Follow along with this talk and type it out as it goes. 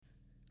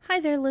Hi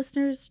there,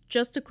 listeners.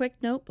 Just a quick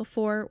note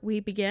before we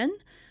begin.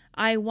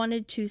 I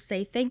wanted to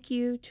say thank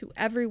you to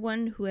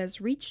everyone who has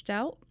reached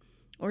out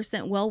or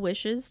sent well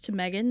wishes to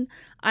Megan.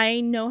 I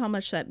know how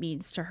much that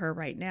means to her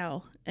right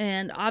now.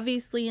 And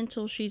obviously,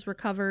 until she's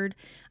recovered,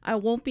 I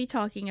won't be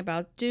talking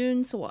about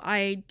Dune, so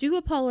I do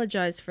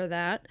apologize for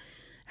that.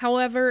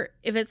 However,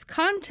 if it's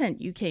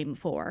content you came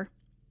for,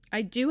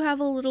 I do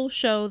have a little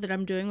show that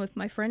I'm doing with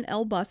my friend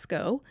El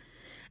Busco.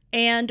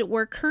 And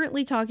we're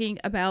currently talking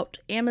about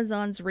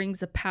Amazon's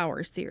Rings of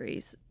Power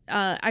series.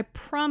 I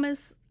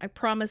promise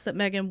that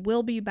Megan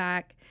will be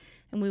back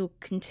and we will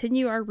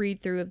continue our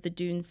read through of the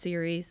Dune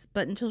series.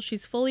 But until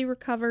she's fully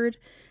recovered,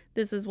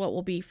 this is what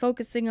we'll be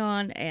focusing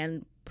on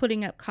and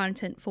putting up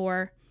content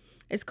for.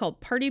 It's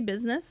called Party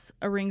Business,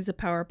 a Rings of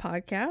Power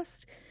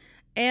podcast.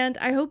 And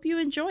I hope you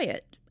enjoy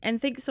it. And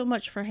thanks so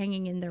much for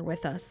hanging in there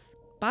with us.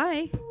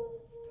 Bye.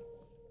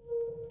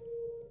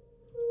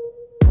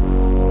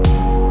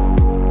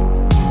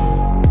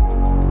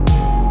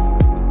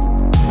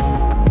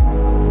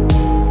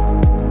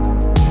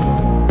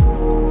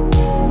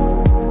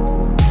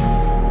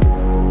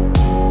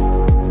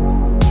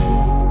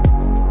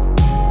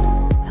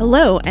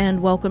 Hello,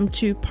 and welcome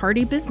to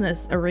Party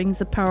Business, a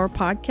Rings of Power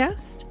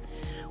podcast.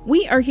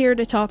 We are here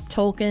to talk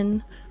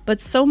Tolkien,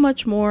 but so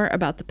much more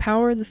about the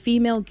power of the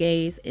female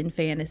gaze in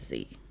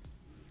fantasy.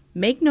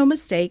 Make no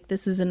mistake,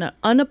 this is an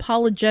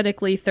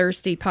unapologetically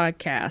thirsty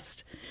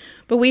podcast,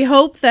 but we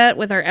hope that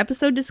with our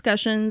episode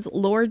discussions,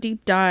 lore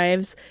deep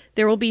dives,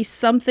 there will be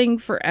something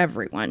for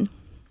everyone.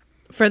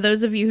 For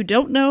those of you who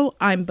don't know,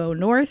 I'm Bo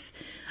North.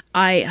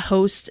 I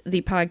host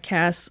the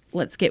podcast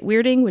Let's Get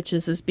Weirding, which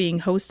is being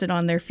hosted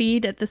on their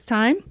feed at this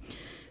time.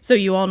 So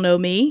you all know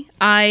me.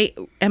 I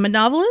am a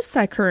novelist.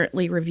 I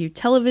currently review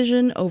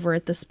television over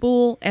at The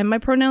Spool, and my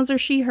pronouns are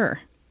she,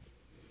 her.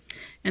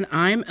 And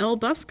I'm El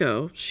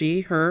Busco,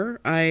 she, her.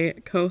 I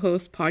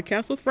co-host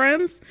podcasts with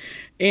friends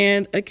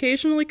and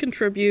occasionally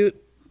contribute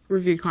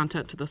review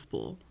content to The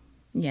Spool.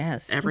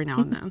 Yes. Every now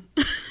and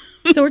then.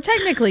 So we're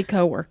technically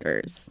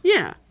coworkers.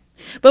 Yeah.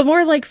 But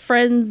more like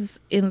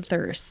friends in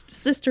thirst,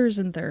 sisters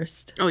in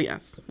thirst. Oh,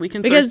 yes. We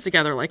can thirst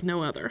together like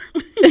no other.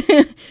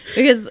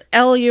 Because,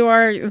 Elle, you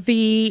are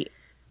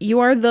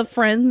the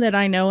friend that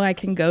I know I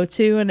can go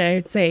to and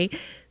I'd say,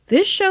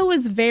 this show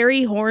is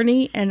very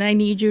horny and I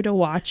need you to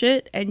watch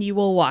it, and you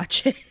will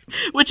watch it.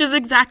 Which is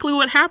exactly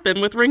what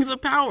happened with Rings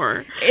of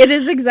Power. It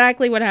is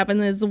exactly what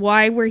happened. This is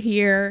why we're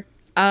here.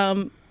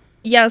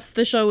 Yes,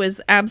 the show is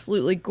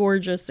absolutely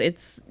gorgeous.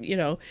 It's,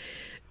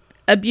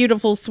 a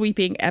beautiful,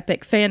 sweeping,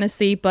 epic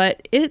fantasy,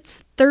 but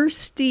it's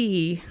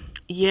thirsty.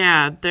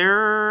 Yeah,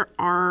 there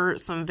are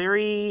some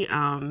very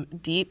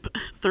deep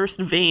thirst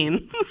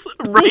veins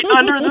right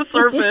under the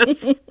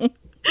surface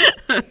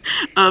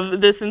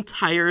of this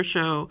entire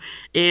show.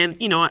 And,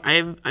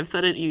 I've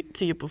said it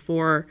to you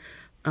before,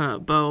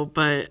 Bo,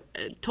 but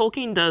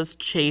Tolkien does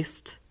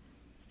chaste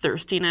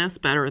thirstiness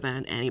better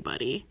than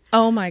anybody.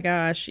 Oh my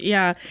gosh,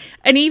 yeah.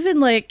 And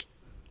even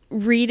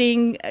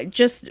reading,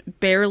 just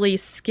barely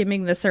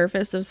skimming the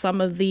surface of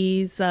some of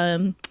these,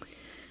 some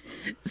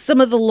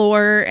of the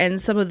lore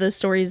and some of the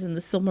stories in the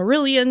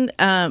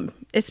Silmarillion,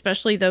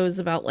 especially those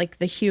about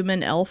the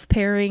human elf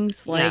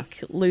pairings,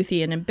 yes.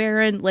 Luthien and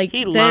Beren.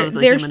 He loves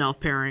a human elf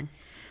pairing.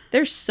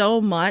 There's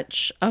so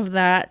much of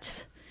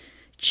that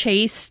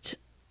chaste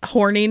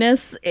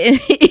horniness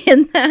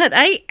in that.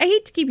 I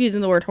hate to keep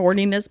using the word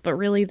horniness, but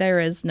really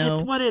there is no.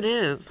 It's what it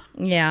is.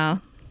 Yeah.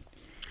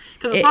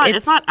 Because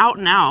it's not out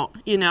and out,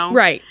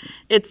 Right.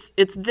 It's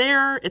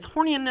there. It's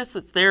horniness.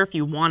 It's there if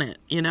you want it,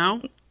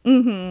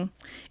 Mm-hmm.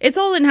 It's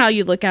all in how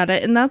you look at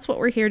it, and that's what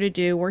we're here to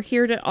do. We're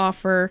here to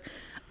offer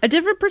a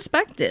different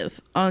perspective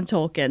on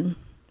Tolkien,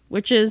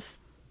 which is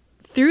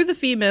through the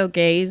female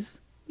gaze.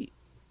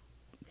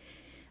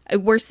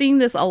 We're seeing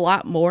this a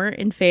lot more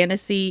in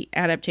fantasy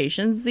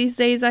adaptations these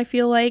days, I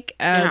feel like.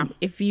 Yeah.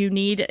 If you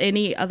need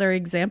any other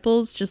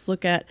examples, just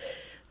look at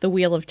the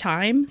Wheel of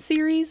Time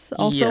series,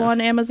 also on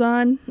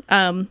Amazon.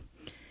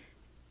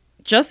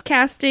 Just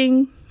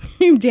casting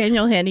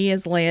Daniel Henney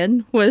as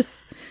Lan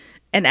was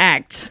an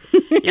act.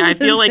 Yeah, I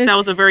feel like that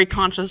was a very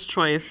conscious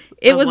choice.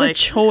 It was a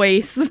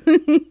choice.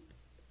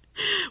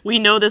 We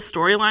know this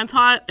storyline's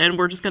hot, and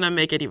we're just going to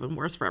make it even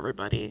worse for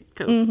everybody,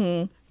 because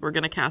we're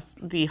going to cast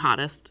the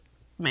hottest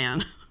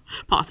man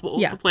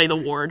possible to play the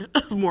ward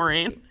of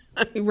Moraine.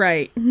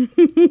 Right.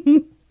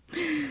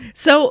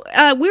 So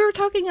we were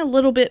talking a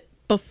little bit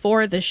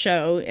before the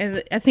show,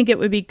 and I think it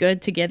would be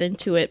good to get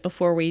into it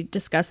before we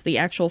discuss the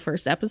actual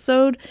first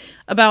episode,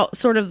 about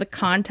sort of the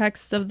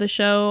context of the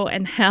show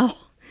and how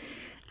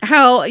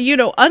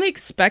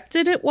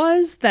unexpected it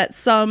was that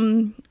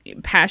some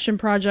passion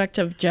project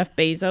of Jeff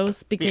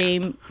Bezos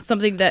became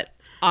something that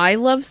I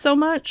love so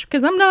much,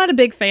 because I'm not a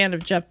big fan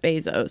of Jeff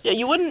Bezos. Yeah,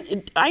 you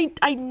wouldn't.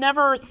 I've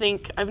never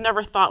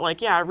thought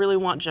I really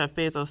want Jeff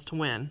Bezos to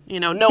win.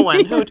 No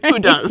one who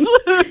does.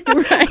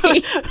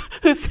 Right.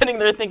 Who's sitting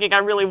there thinking I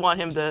really want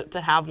him to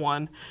have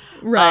one.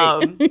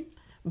 Right.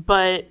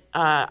 But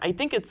I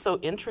think it's so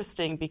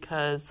interesting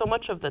because so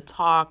much of the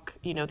talk,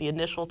 the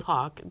initial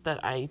talk that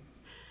I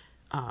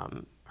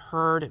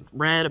heard and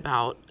read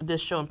about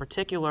this show in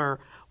particular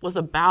was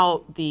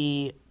about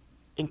the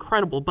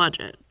incredible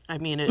budget. I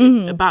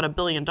mean, about $1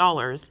 billion.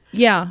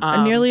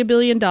 Yeah, nearly $1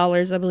 billion,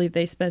 I believe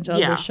they spent on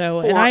the show.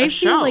 And I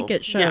feel like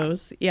it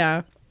shows.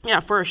 Yeah. Yeah,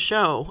 for a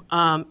show.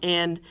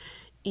 And,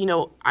 you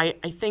know, I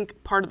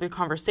think part of the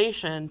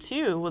conversation,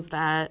 too, was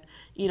that,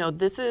 you know,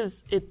 this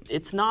is, it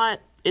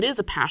is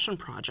a passion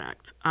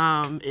project.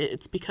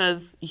 It's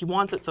because he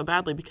wants it so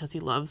badly because he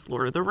loves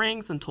Lord of the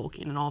Rings and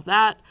Tolkien and all of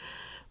that.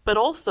 But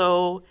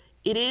also,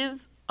 it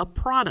is a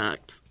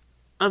product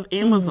of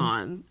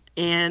Amazon.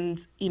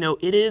 And, you know,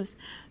 it is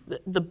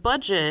the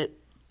budget,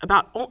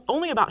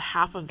 only about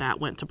half of that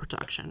went to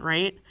production,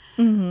 right?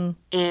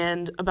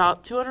 And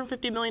about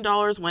 $250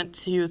 million went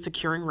to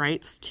securing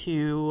rights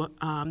to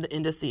the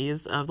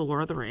indices of the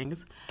Lord of the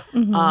Rings.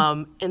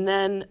 And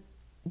then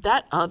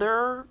that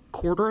other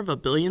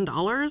 $250 million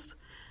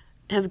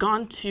has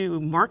gone to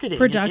marketing,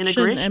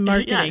 production and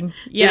marketing,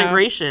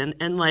 integration,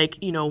 and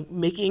like, you know,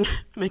 making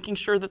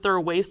sure that there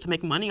are ways to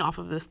make money off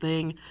of this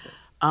thing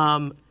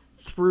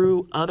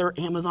through other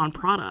Amazon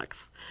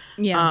products,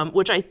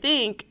 which I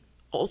think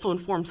also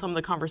informed some of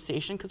the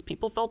conversation because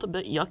people felt a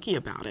bit yucky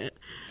about it.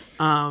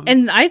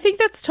 And I think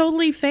that's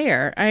totally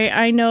fair.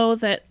 I know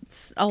that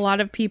a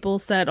lot of people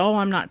said, "Oh,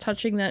 I'm not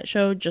touching that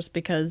show," just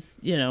because,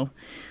 you know,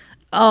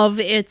 of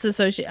its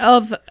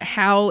of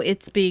how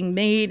it's being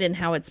made and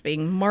how it's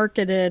being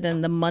marketed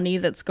and the money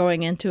that's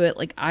going into it.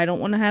 Like, I don't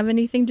want to have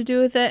anything to do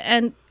with it.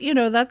 And, you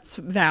know, that's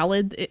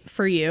valid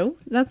for you.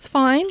 That's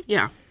fine.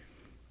 Yeah.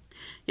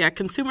 Yeah,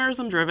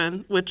 consumerism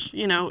driven, which,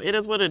 you know, it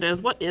is what it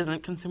is. What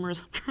isn't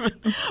consumerism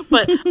driven?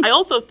 But I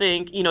also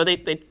think, you know,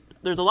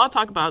 there's a lot of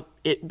talk about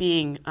it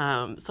being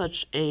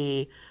such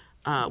a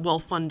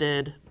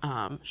well-funded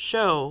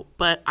show,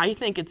 but I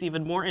think it's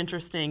even more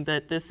interesting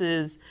that this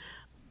is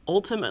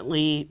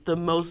ultimately the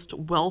most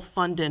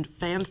well-funded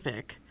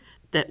fanfic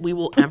that we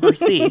will ever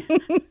see.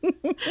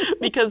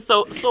 Because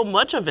so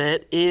much of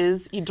it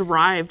is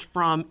derived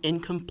from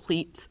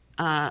incomplete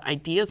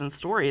ideas and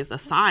stories,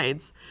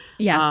 asides,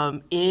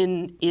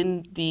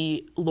 in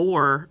the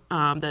lore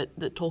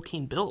that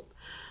Tolkien built.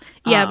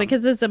 Yeah,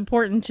 because it's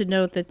important to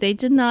note that they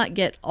did not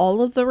get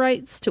all of the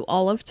rights to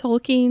all of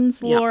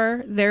Tolkien's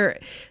lore.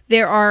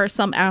 There are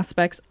some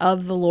aspects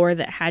of the lore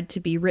that had to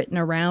be written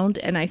around,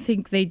 and I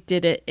think they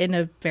did it in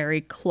a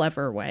very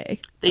clever way.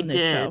 They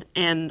did,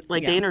 and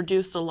they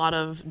introduced a lot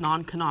of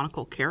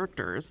non-canonical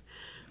characters,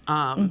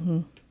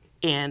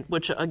 and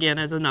which again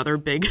is another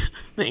big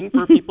thing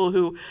for people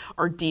who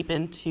are deep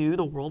into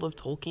the world of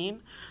Tolkien.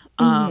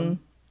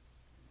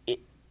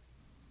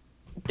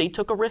 They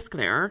took a risk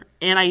there,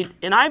 and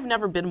I've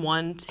never been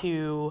one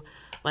to,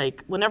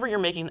 like, whenever you're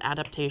making an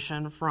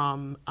adaptation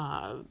from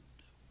a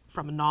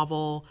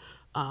novel,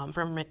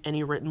 from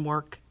any written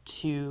work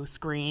to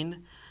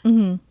screen,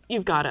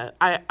 you've got to.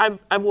 I've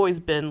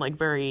always been like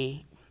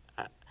very.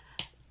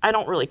 I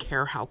don't really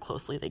care how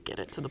closely they get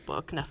it to the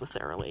book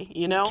necessarily,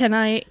 you know? Can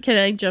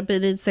I jump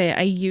in and say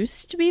I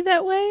used to be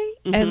that way,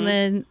 and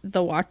then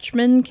The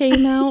Watchmen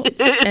came out,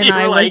 and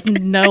I was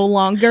no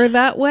longer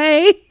that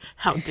way.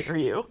 How dare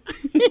you?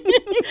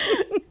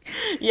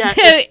 Yeah.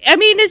 I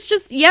mean, it's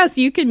just, yes,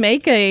 you can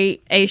make a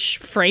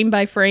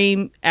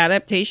frame-by-frame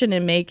adaptation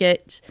and make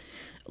it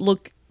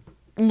look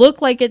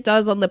like it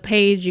does on the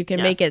page. You can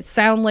make it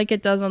sound like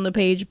it does on the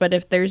page, but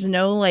if there's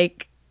no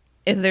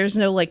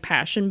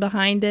passion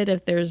behind it,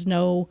 if there's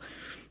no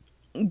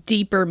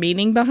deeper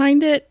meaning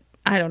behind it,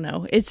 I don't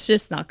know. It's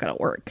just not going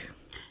to work.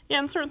 Yeah,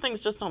 and certain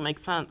things just don't make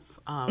sense.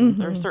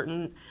 There are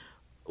certain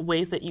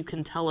ways that you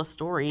can tell a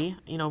story,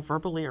 you know,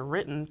 verbally or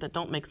written, that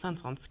don't make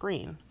sense on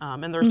screen.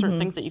 And there are certain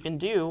things that you can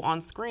do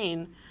on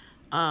screen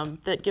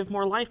that give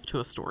more life to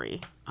a story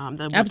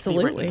than what's being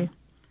written.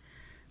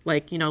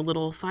 Like, you know,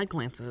 little side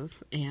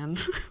glances and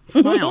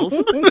smiles.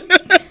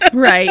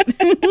 Right.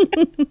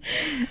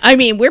 I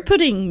mean, we're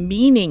putting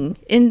meaning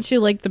into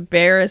like the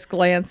barest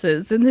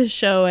glances in this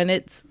show, and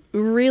it's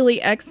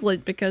really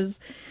excellent because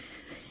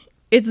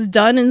it's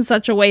done in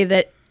such a way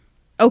that,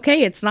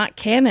 okay, it's not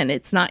canon,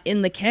 it's not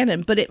in the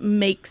canon, but it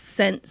makes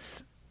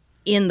sense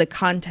in the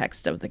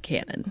context of the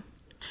canon.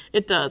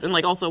 It does. And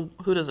like, also,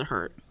 who does it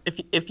hurt?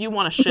 If you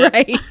want to ship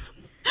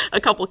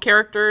a couple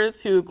characters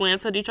who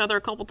glance at each other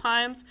a couple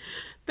times,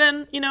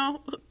 then, you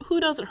know, who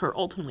does it hurt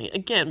ultimately?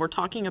 Again, we're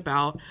talking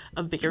about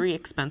a very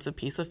expensive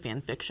piece of fan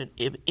fiction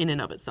in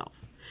and of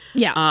itself.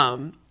 Yeah.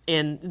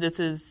 And this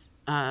is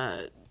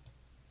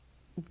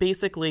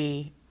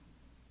basically,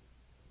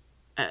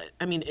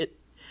 I mean,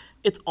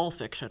 it's all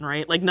fiction,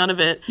 right? Like, none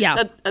of it.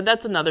 Yeah.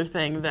 That's another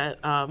thing that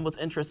what's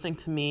interesting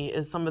to me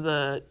is some of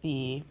the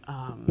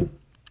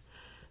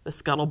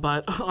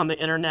scuttlebutt on the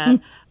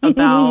internet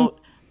about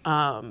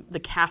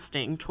the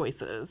casting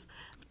choices.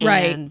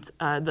 And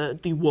the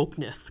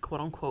wokeness,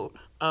 quote unquote,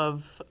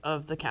 of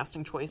the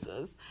casting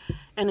choices.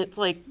 And it's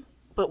like,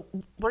 but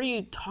what are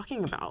you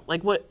talking about?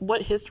 Like,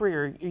 what history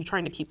are you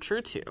trying to keep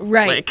true to?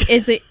 Right. Like,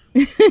 is it?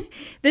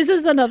 This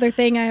is another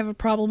thing I have a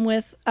problem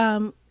with.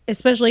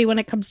 especially when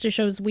it comes to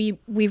shows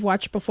we've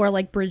watched before,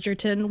 like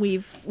Bridgerton.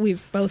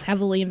 We've both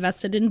heavily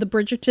invested in the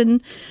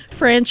Bridgerton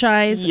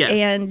franchise, Yes.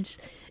 and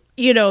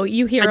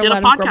you hear I did a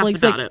a lot of podcast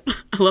grumblings about like, it.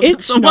 I love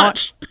it so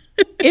much.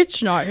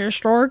 it's not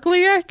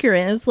historically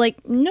accurate. It's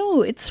like,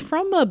 no, it's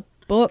from a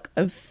book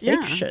of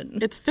fiction.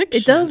 It's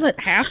fiction. It doesn't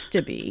have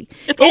to be.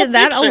 It's all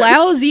that fiction.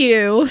 allows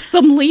you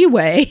some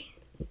leeway.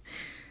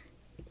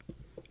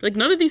 Like,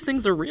 none of these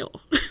things are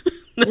real.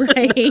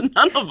 Right.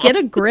 None of them. Get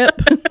a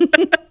grip.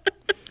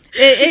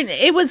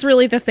 It was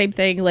really the same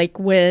thing, like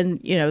when,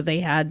 they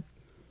had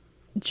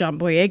John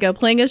Boyega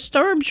playing a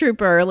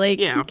stormtrooper. Like,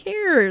 Yeah. who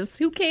cares?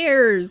 Who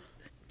cares?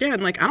 Yeah,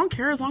 and like, I don't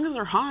care as long as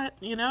they're hot,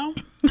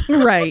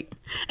 Right.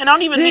 And I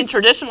don't even mean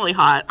traditionally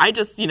hot. I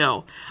just,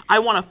 I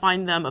want to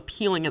find them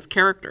appealing as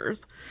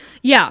characters.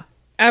 Yeah,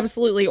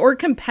 absolutely. Or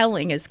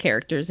compelling as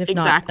characters, if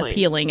Exactly. not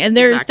appealing. And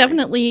there's Exactly.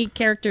 definitely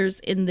characters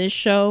in this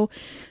show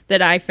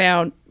that I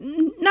found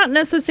not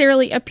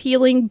necessarily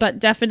appealing, but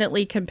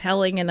definitely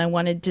compelling. And I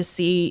wanted to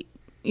see,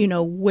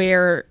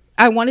 where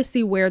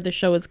the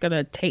show is going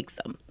to take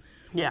them.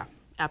 Yeah,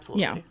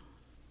 absolutely. Yeah.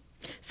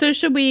 So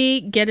should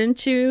we get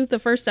into the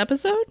first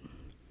episode?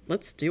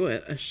 Let's do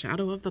it. A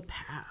Shadow of the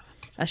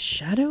Past. A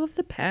Shadow of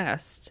the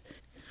Past.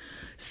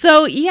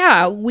 So,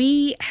 yeah,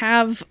 we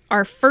have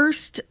our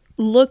first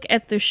look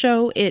at the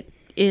show. It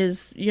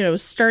is,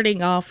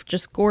 starting off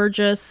just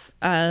gorgeous.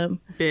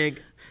 Big.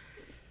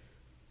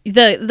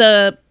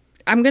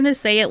 I'm going to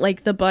say it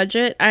like the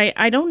budget.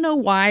 I don't know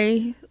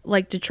why,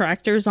 like,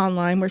 detractors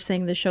online were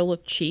saying the show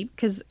looked cheap,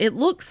 because it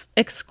looks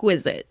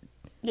exquisite.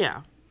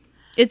 Yeah.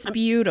 It's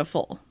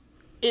beautiful.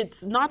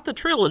 It's not the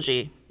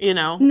trilogy,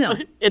 No.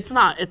 It's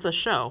not. It's a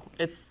show.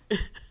 It's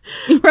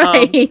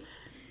Right.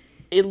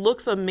 it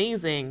looks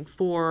amazing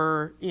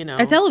for,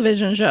 A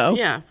television show.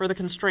 yeah, for the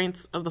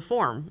constraints of the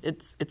form.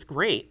 It's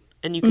great.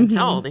 And you can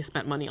tell they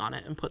spent money on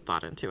it and put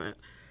thought into it.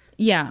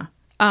 Yeah.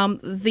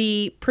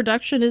 The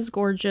production is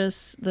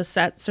gorgeous. The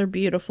sets are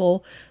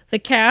beautiful. The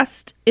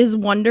cast is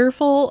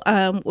wonderful.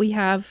 We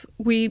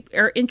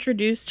are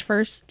introduced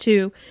first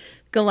to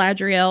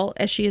Galadriel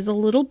as she is a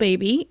little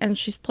baby, and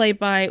she's played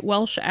by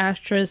Welsh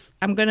actress,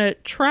 I'm going to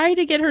try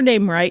to get her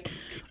name right,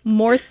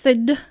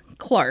 Morthyn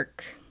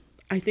Clark.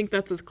 I think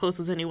that's as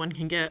close as anyone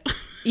can get.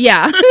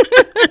 Yeah.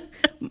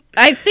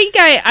 I think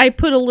I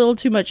put a little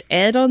too much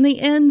ed on the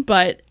end,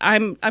 but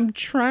I'm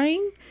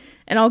trying,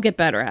 and I'll get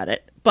better at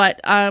it. But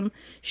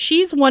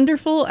she's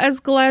wonderful as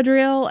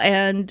Galadriel,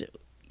 and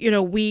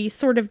we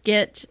sort of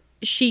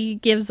she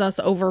gives us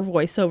over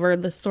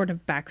voiceover this sort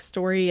of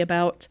backstory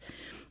about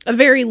a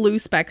very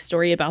loose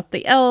backstory about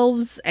the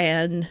elves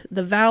and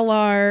the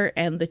Valar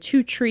and the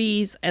Two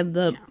Trees and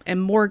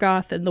and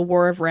Morgoth and the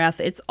War of Wrath.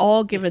 It's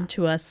all given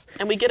to us.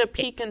 And we get a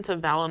peek into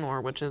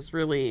Valinor, which is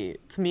really,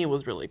 to me,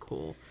 was really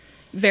cool.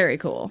 Very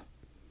cool.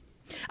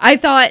 I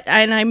thought,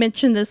 and I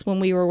mentioned this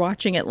when we were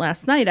watching it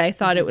last night, I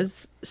thought it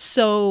was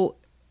so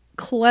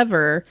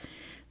clever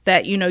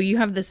that, you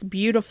have this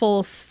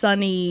beautiful,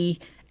 sunny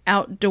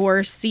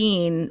outdoor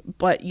scene,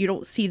 but you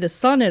don't see the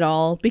sun at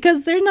all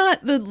because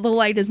the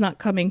light is not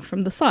coming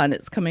from the sun.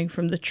 It's coming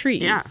from the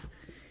trees. Yeah.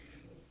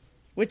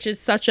 Which is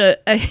such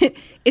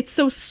it's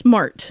so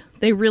smart.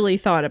 They really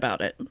thought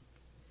about it.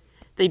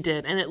 They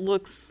did. And it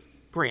looks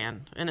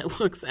grand. And it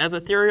looks as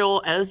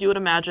ethereal as you would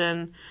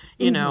imagine,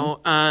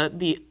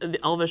 the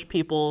Elvish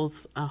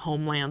people's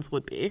homelands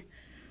would be.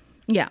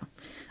 Yeah.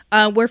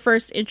 We're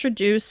first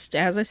introduced,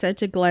 as I said,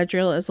 to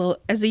Galadriel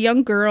as a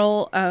young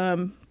girl,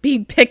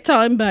 being picked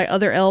on by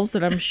other elves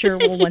that I'm sure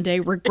will one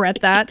day regret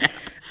that.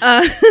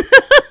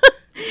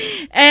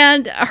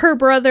 And her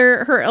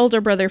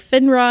elder brother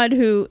Finrod,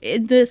 who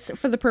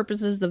for the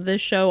purposes of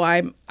this show,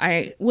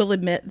 I will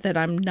admit that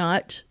I'm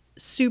not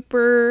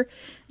super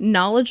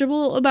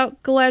knowledgeable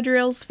about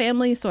Galadriel's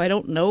family, so I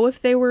don't know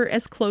if they were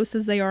as close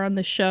as they are on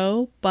the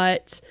show,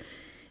 but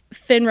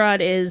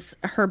Finrod is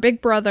her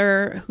big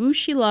brother who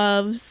she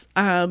loves,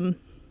 and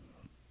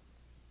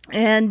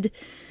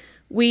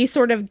we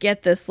sort of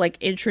get this like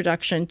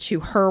introduction to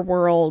her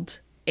world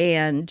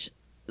and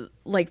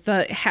like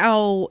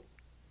how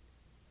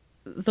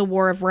the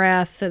War of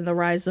Wrath and the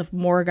rise of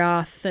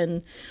Morgoth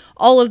and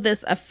all of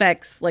this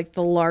affects like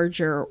the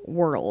larger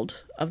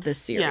world of this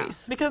series.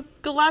 Yeah, because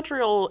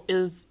Galadriel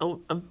is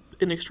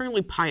an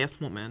extremely pious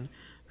woman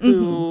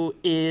who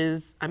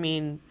is,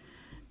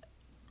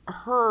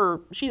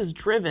 she is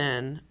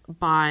driven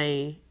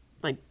by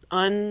like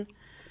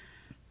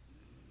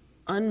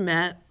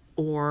unmet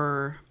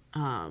or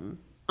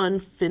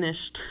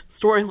unfinished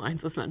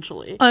storylines,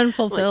 essentially.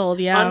 Unfulfilled,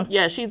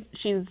 yeah.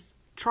 She's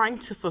trying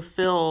to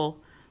fulfill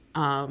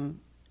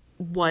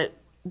what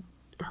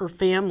her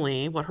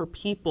family, what her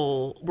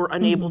people were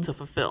unable to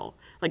fulfill.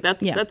 Like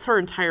that's her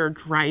entire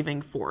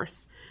driving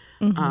force.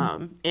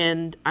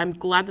 And I'm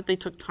glad that they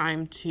took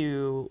time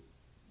to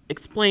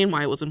explain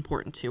why it was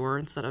important to her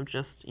instead of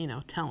just,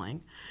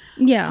 telling.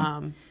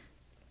 Yeah.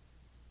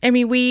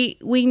 We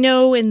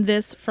know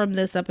from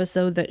this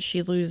episode that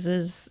she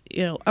loses,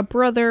 a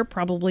brother,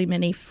 probably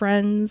many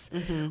friends.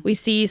 We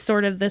see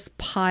sort of this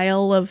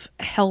pile of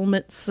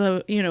helmets,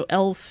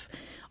 elf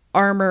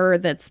armor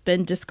that's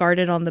been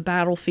discarded on the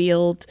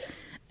battlefield,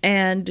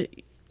 and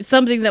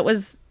something that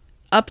was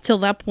up till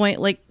that point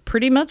like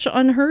pretty much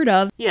unheard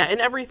of. Yeah, and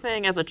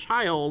everything as a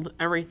child,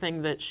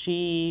 everything that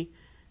she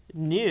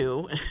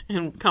knew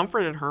and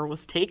comforted her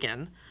was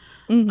taken.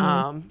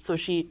 So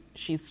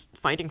she's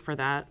fighting for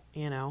that,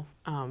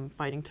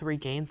 fighting to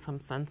regain some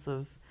sense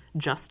of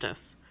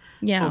justice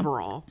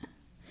overall.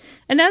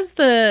 And as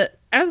the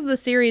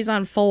series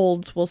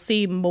unfolds, we'll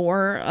see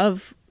more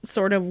of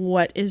sort of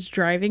what is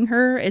driving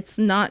her. It's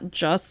not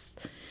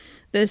just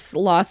this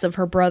loss of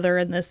her brother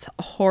and this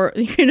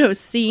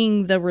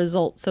seeing the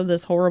results of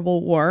this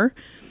horrible war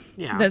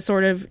that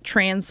sort of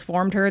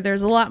transformed her.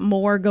 There's a lot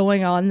more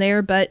going on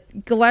there, but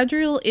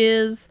Galadriel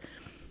is,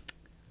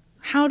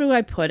 how do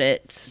I put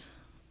it?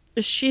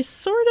 She's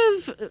sort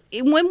of,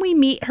 when we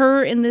meet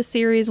her in this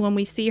series, when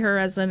we see her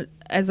as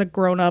a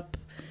grown-up,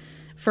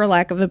 for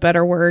lack of a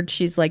better word,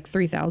 she's like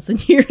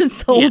 3,000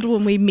 years old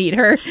when we meet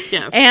her.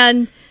 Yes.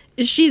 And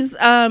she's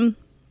almost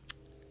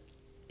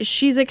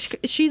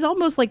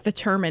like the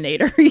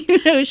Terminator.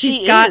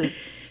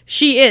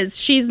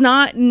 She's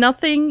not,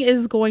 nothing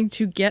is going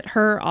to get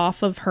her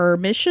off of her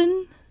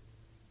mission.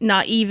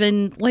 Not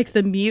even like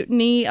the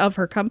mutiny of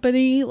her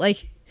company.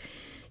 Like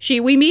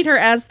we meet her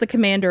as the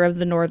commander of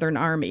the Northern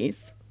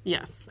armies.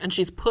 Yes. And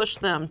she's pushed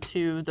them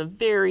to the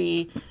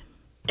very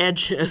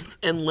edges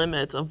and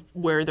limits of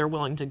where they're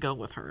willing to go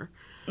with her.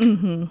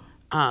 In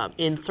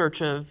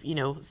search of,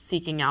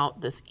 seeking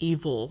out this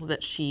evil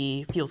that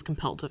she feels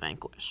compelled to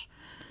vanquish.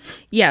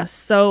 Yes,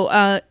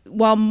 so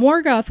while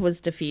Morgoth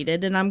was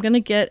defeated, and I'm going to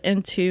get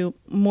into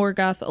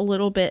Morgoth a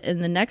little bit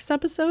in the next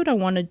episode, I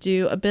want to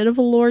do a bit of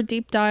a lore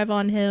deep dive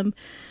on him,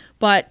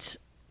 but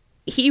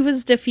he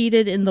was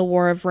defeated in the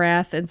War of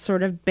Wrath and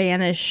sort of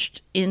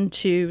banished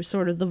into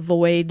sort of the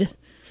void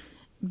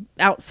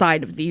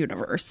outside of the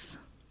universe.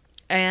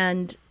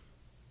 And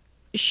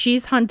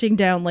she's hunting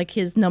down like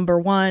his number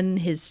one,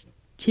 his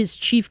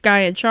chief guy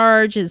in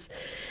charge, his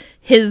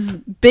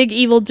big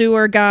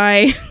evildoer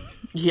guy.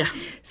 Yeah.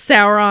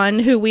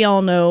 Sauron, who we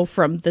all know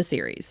from the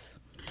series.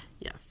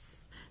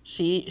 Yes.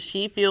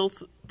 She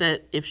feels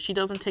that if she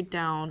doesn't take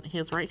down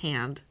his right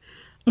hand,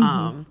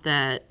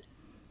 that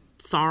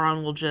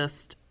Sauron will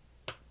just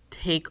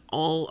take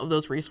all of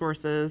those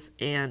resources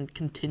and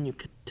continue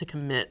to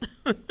commit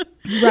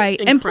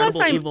and plus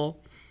evil.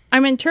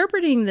 I'm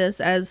interpreting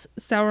this as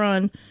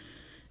Sauron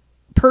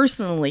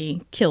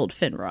personally killed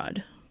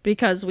Finrod.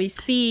 Because we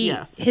see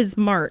his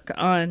mark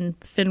on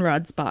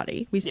Finrod's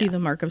body. We see the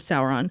mark of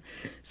Sauron.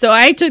 So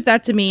I took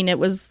that to mean that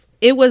was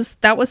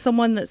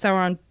someone that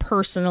Sauron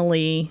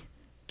personally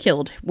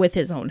killed with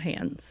his own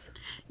hands.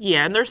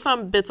 Yeah, and there's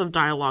some bits of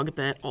dialogue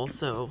that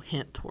also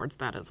hint towards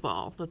that as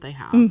well, that they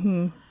have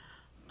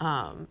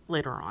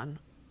later on.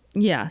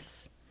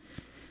 Yes.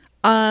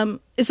 So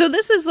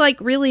this is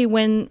like really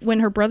when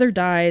her brother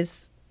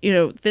dies,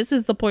 this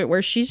is the point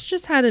where she's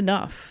just had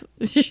enough.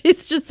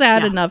 She's just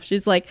had enough.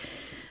 She's like,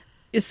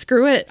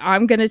 screw it.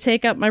 I'm going to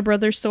take up my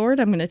brother's sword.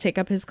 I'm going to take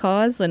up his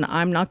cause, and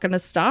I'm not going to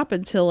stop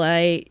until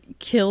I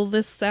kill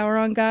this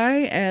Sauron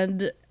guy.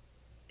 And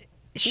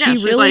she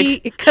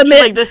really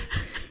commits.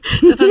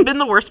 This has been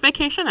the worst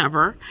vacation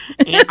ever,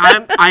 and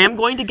I am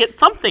going to get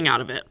something out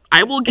of it.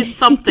 I will get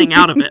something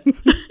out of it.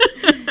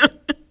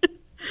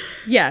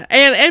 Yeah,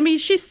 and I mean,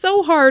 she's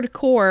so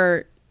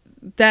hardcore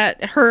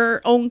that her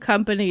own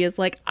company is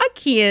like, I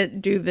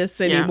can't do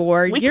this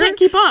anymore. We can't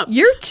keep up.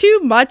 You're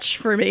too much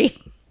for me.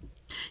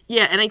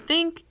 Yeah, and I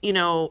think,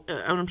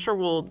 I'm sure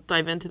we'll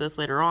dive into this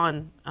later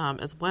on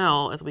as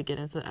well as we get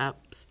into the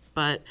eps,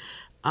 but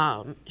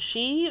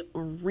she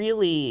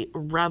really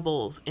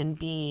revels in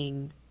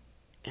being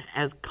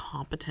as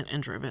competent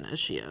and driven as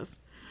she is.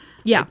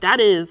 Yeah. Like, that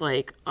is,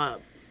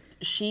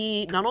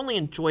 she not only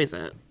enjoys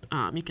it,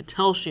 you can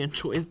tell she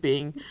enjoys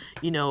being,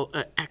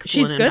 excellent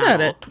She's good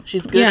at it.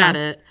 She's good at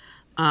it,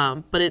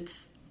 but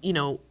it's,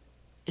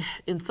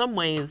 in some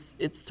ways,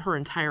 it's her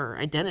entire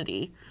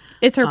identity.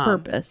 It's her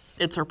purpose.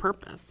 It's her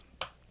purpose.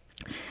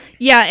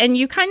 Yeah, and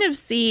you kind of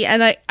see,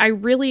 and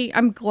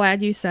I'm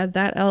glad you said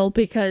that, Elle,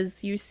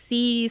 because you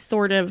see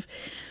sort of,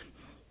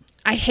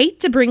 I hate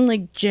to bring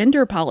like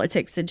gender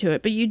politics into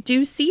it, but you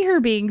do see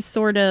her being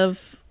sort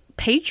of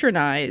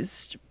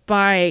patronized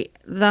by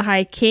the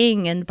High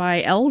King and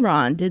by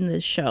Elrond in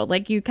this show.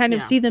 Like you kind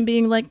of see them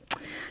being like,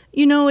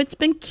 it's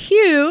been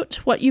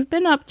cute what you've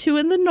been up to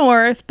in the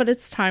north, but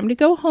it's time to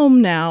go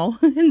home now.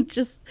 And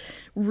just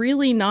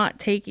really not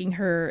taking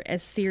her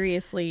as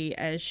seriously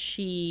as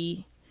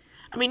she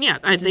they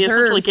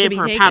essentially gave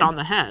her a pat on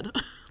the head.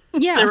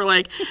 Yeah. They were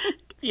like,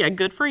 yeah,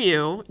 good for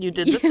you. You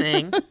did the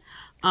thing.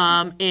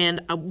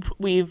 And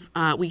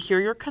we hear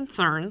your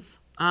concerns,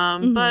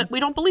 but we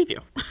don't believe you.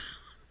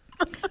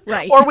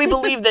 Right. Or we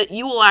believe that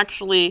you will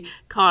actually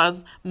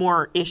cause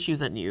more issues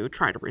than you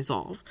try to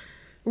resolve.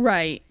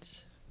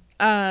 Right.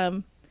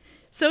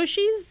 So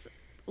she's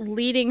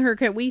leading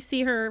we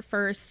see her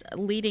first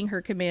leading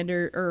her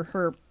commander or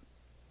her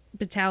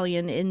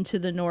battalion into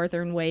the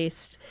Northern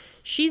Waste.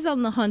 She's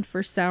on the hunt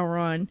for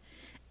Sauron.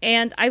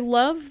 And I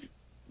love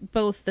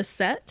both the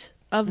set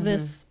of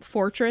this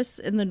fortress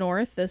in the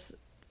north, this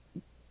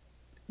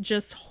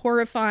just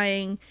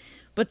horrifying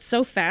but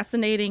so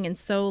fascinating and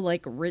so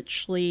like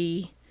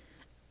richly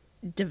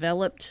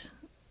developed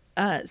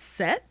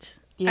set.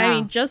 Yeah. I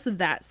mean, just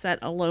that set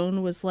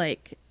alone was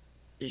like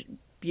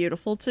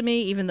beautiful to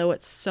me, even though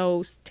it's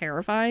so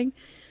terrifying.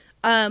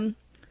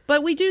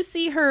 But we do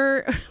see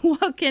her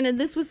walk in, and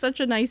this was such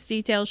a nice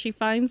detail. She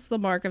finds the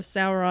mark of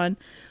Sauron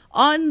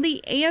on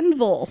the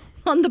anvil,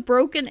 on the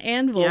broken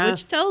anvil, Yes.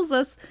 which tells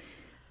us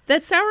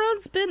that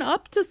Sauron's been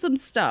up to some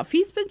stuff.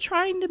 He's been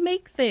trying to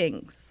make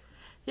things.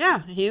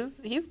 Yeah,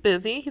 he's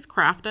busy. He's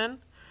crafting.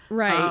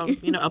 Right.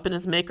 Up in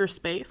his maker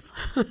space.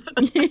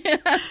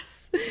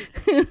 Yes.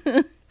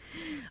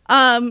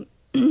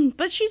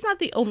 But she's not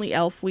the only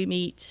elf we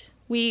meet.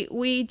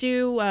 We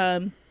do,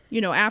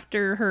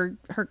 after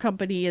her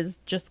company is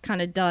just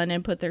kind of done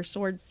and put their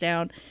swords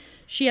down,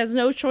 she has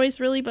no choice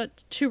really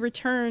but to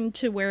return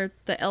to where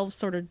the elves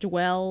sort of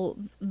dwell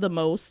the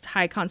most,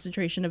 high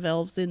concentration of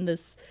elves in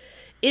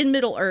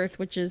Middle Earth,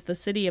 which is the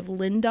city of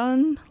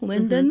Linden.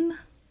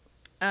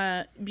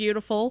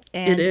 Beautiful.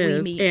 And It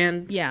is. we meet,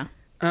 And yeah.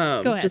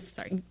 Go ahead. just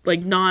Sorry.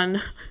 like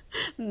non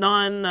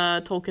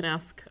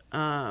Tolkien-esque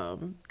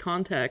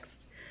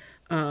context.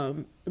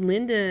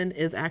 Linden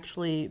is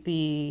actually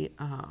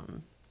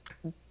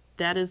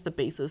that is the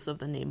basis of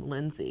the name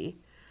Lindsay.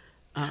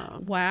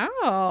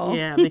 Wow.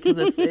 Yeah, because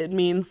it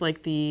means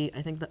like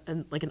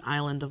like an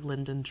island of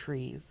linden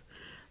trees.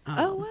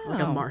 Oh, wow.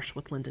 Like a marsh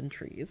with linden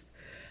trees.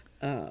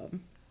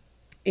 And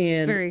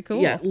Very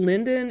cool. Yeah,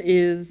 Linden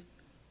is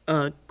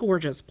a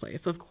gorgeous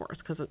place, of course,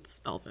 because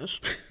it's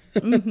elvish.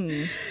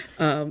 Mm-hmm.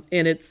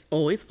 And it's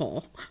always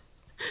fall.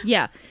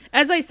 Yeah.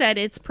 As I said,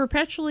 it's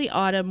perpetually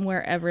autumn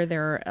wherever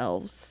there are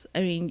elves.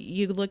 I mean,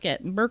 you look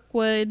at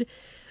Mirkwood,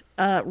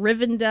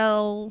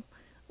 Rivendell,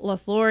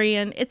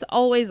 Lothlorien, it's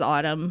always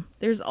autumn.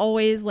 There's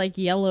always like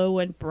yellow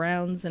and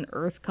browns and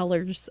earth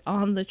colors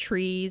on the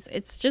trees.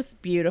 It's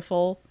just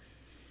beautiful.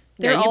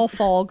 They're all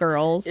fall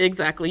girls.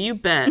 Exactly. You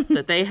bet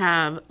that they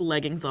have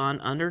leggings on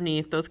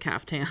underneath those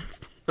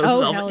caftans, those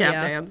hell velvet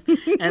yeah. caftans,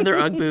 and their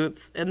Ugg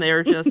boots, and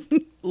they're just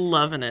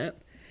loving it.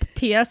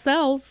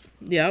 PSLs.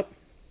 Yep.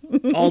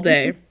 All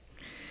day.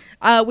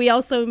 We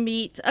also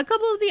meet a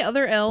couple of the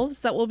other elves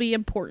that will be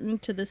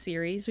important to the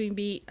series. We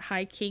meet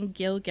High King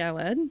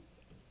Gil-galad,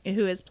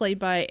 who is played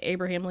by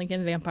Abraham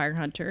Lincoln Vampire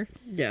Hunter.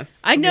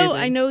 Yes. I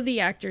amazing. know the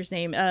actor's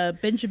name,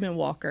 Benjamin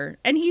Walker,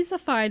 and he's a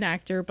fine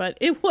actor, but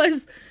it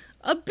was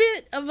a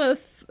bit of a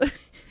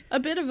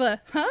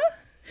huh?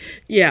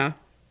 Yeah.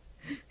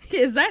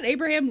 Is that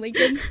Abraham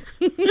Lincoln?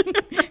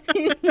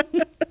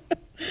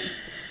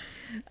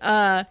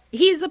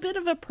 He's a bit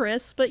of a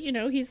priss, but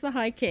he's the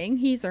High King.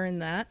 He's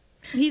earned that.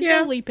 He's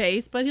slowly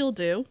paced, but he'll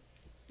do.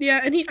 Yeah,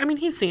 and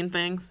he's seen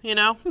things,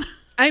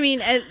 I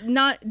mean,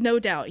 no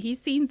doubt. He's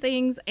seen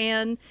things,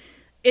 and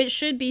it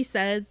should be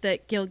said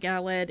that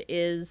Gil-galad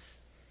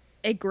is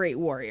a great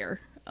warrior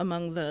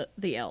among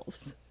the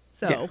elves.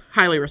 So, Yeah,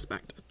 highly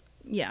respected.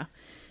 yeah.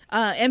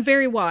 And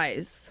very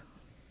wise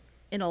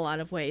in a lot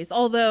of ways,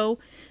 although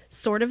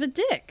sort of a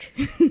dick.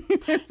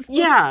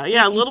 Yeah,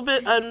 a little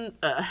bit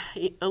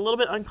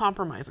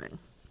uncompromising.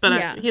 But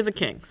Yeah. he's a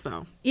king,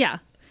 so. Yeah,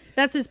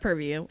 that's his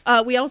purview.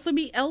 We also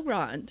meet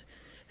Elrond,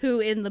 who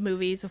in the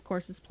movies, of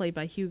course, is played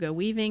by Hugo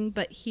Weaving,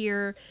 but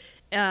here,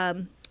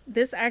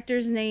 this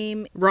actor's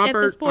name at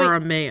Robert this point,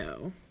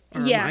 Aramayo.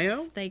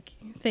 yes,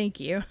 thank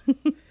you.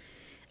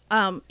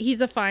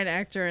 He's a fine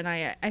actor, and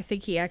I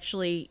think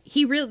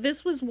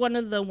this was one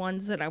of the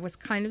ones that I was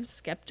kind of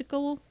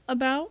skeptical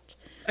about.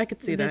 I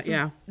could see that,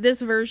 yeah.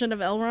 This version of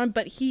Elrond,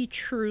 but he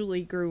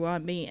truly grew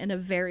on me in a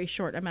very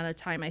short amount of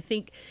time. I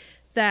think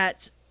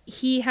that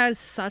he has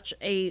such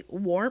a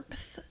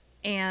warmth,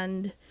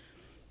 and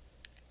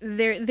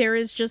there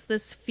is just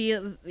this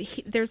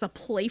there's a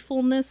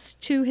playfulness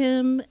to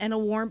him and a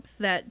warmth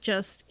that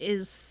just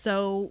is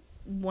so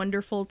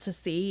wonderful to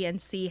see,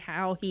 and see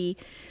how he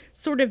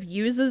sort of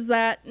uses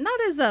that, not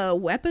as a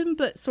weapon,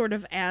 but sort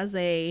of as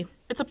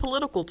It's a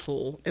political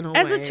tool in a way.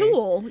 a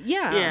tool.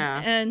 Yeah.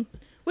 Yeah. And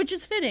which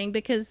is fitting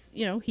because,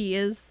 he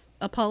is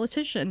a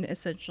politician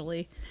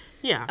essentially.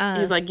 Yeah,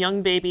 he's like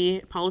young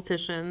baby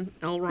politician,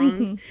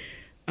 Elrond.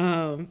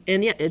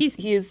 And yeah,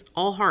 he is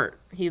all heart.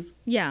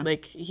 He's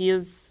he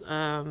is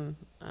a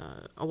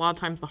lot of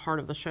times the heart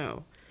of the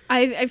show.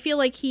 I feel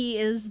like he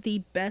is the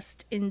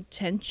best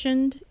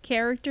intentioned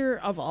character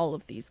of all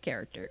of these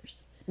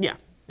characters. Yeah,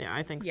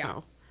 I think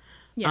so.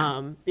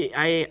 Yeah.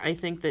 I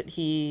think that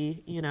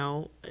he,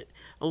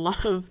 a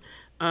lot of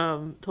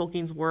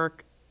Tolkien's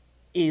work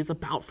is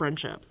about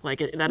friendship. Like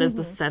that is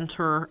the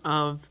center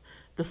of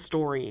the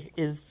story,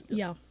 is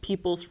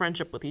people's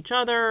friendship with each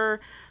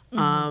other,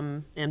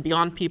 and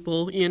beyond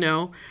people,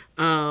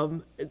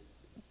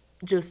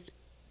 just.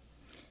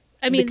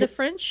 I mean, the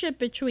friendship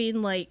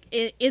between, like,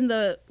 in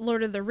the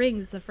Lord of the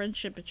Rings, the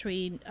friendship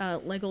between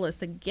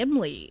Legolas and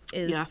Gimli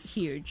is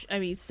huge. I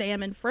mean,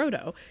 Sam and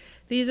Frodo.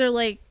 These are,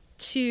 like,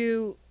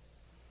 two...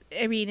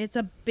 I mean, it's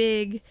a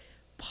big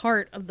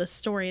part of the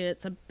story, and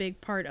it's a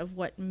big part of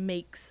what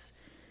makes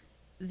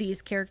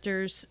these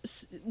characters,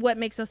 what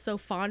makes us so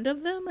fond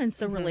of them and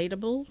so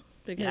relatable.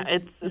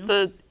 Because, it's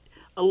a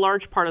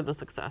large part of the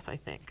success, I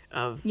think,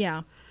 of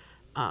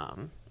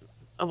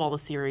all the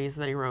series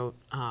that he wrote,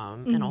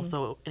 and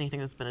also anything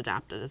that's been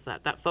adapted, is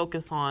that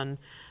focus on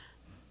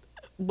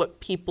what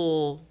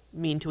people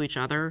mean to each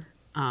other,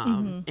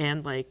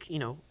 and like, you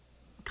know,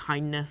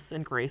 kindness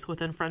and grace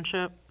within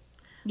friendship.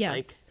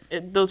 Yes.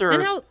 Like those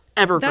are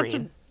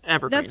evergreen.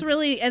 That's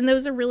really, and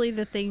those are really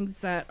the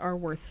things that are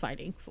worth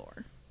fighting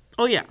for.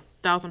 Oh yeah,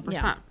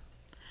 1000%.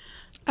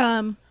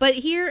 But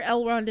here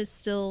Elrond is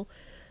still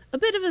a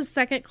bit of a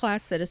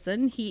second-class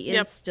citizen. He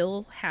is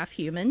still half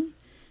human.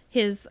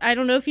 I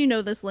don't know if you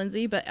know this,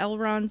 Lindsay, but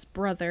Elrond's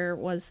brother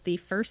was the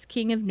first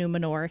king of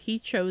Numenor. He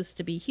chose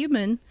to be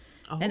human,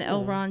 and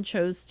Elrond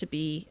chose to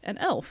be an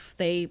elf.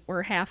 They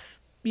were half,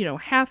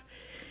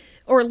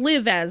 or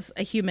live as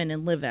a human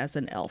and live as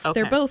an elf.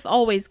 Okay. They're both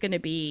always going to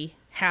be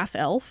half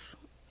elf,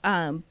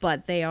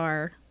 but they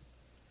are,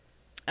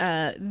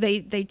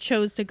 they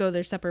chose to go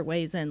their separate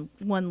ways, and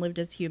one lived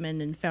as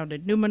human and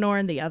founded Numenor,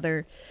 and the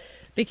other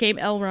became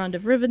Elrond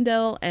of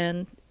Rivendell,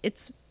 and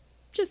it's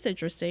just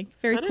interesting.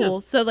 Very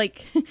cool. So,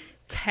 like,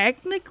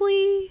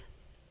 technically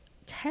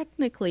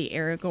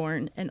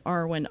Aragorn and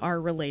Arwen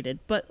are related,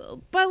 but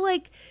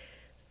like,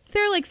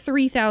 they're like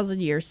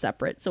 3,000 years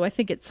separate, so I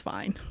think it's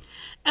fine.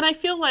 And I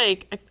feel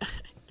like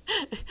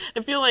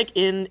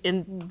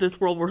in this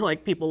world where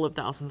like people live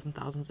thousands and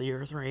thousands of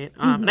years, right?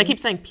 And I keep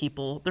saying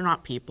people, they're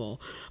not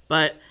people,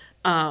 but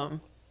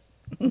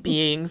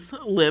beings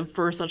live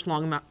for such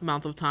long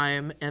amounts of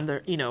time, and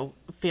their, you know,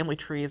 family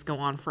trees go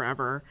on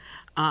forever.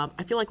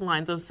 I feel like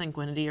lines of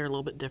sanguinity are a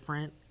little bit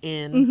different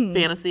in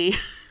fantasy.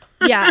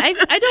 Yeah, I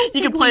don't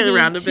you think can play we it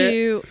around need a bit.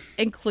 to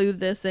include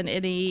this in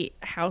any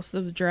House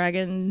of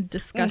Dragon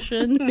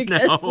discussion.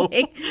 Because,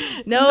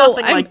 No.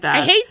 nothing like that.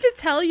 I hate to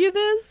tell you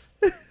this.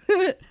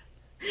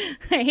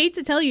 I hate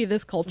to tell you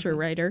this, culture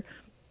writer,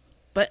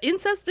 but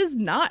incest is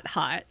not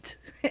hot,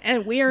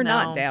 and we are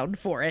not down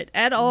for it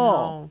at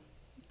all. No.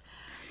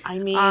 I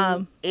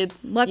mean,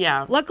 it's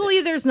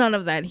Luckily, there's none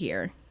of that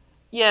here.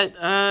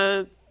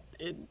 Yeah,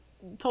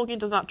 Tolkien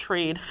does not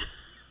trade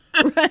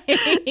Right.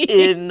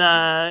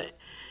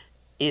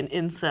 in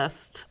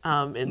incest,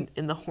 in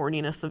the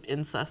horniness of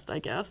incest, I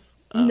guess.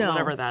 No.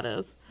 Whatever that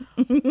is.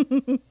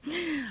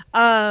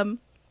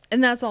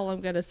 And that's all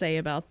I'm gonna say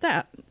about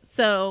that.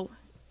 So,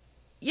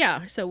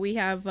 yeah. So we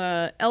have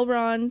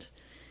Elrond,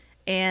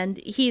 and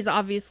he's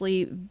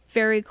obviously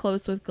very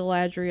close with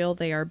Galadriel.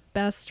 They are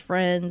best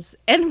friends.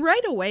 And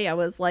right away, I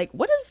was like,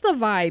 "What is the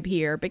vibe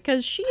here?"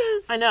 Because she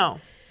is, I know,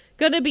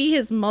 gonna be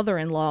his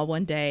mother-in-law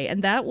one day,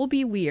 and that will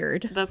be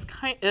weird.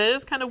 it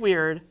is kind of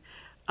weird.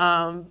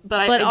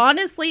 But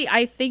honestly,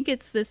 I think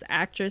it's this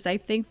actress. I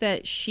think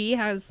that she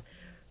has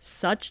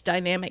such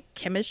dynamic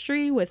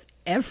chemistry with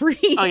every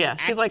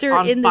she's like actor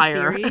on in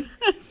fire. the series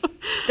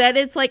that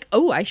it's like,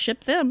 I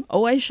ship them.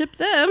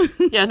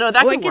 Yeah, no, that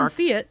I could can work.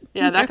 see it.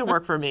 Yeah, that could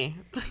work for me.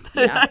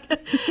 Yeah.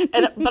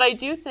 But I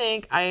do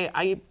think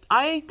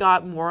I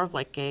got more of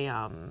like like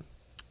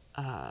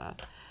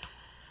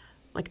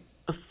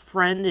a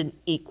friend and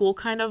equal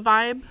kind of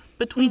vibe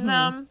between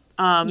them.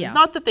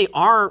 Not that they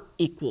are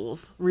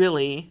equals,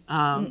 really,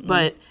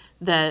 but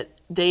that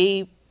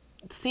they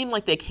seem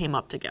like they came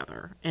up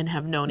together and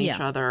have known each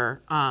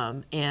other,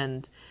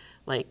 and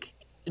like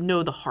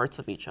know the hearts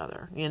of each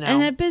other, you know,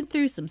 and have been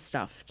through some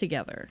stuff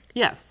together.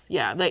 Yes,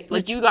 yeah, like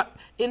you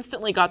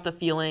instantly got the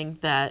feeling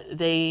that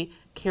they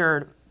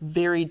cared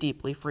very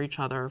deeply for each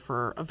other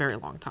for a very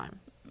long time.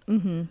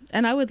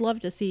 And I would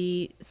love to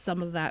see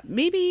some of that.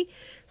 Maybe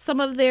some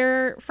of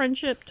their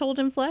friendship told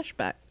in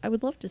flashback. I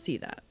would love to see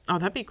that Oh,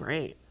 that'd be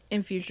great.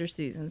 in future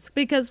seasons,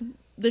 because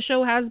the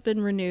show has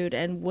been renewed,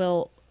 and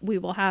we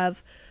will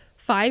have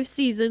 5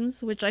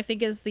 seasons, which I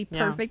think is the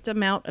perfect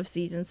amount of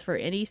seasons for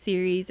any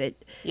series.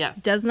 It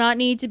does not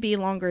need to be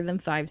longer than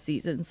 5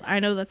 seasons. I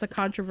know that's a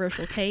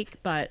controversial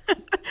take, but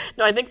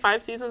No, I think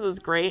 5 seasons is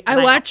great.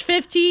 I watched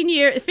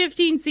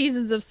 15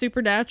 seasons of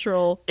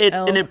Supernatural.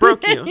 And it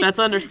broke you. That's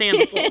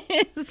understandable.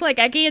 It's like,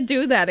 I can't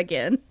do that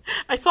again.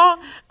 I saw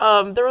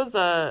there was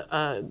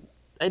I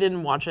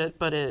didn't watch it,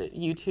 but a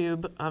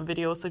YouTube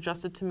video was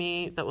suggested to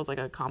me that was like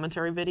a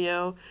commentary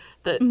video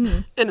that,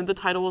 and the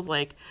title was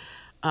like,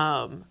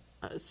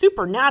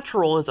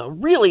 Supernatural is a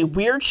really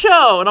weird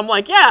show. And I'm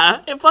like,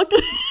 yeah, it fucking,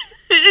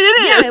 it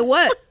is. Yeah, it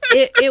was.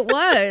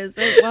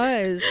 It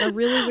was a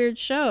really weird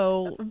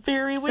show.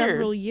 Very weird.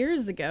 Several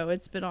years ago.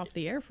 It's been off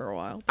the air for a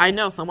while. I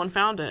know, someone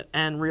found it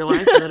and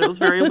realized that it was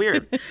very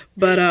weird.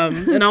 But,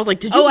 and I was like,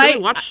 did you really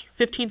watch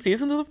 15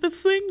 seasons of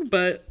this thing?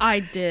 But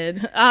I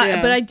did.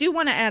 But I do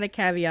want to add a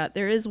caveat.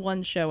 There is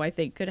one show I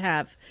think could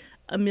have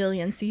 1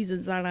 million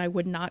seasons and I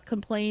would not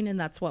complain, and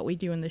that's What We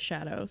Do in the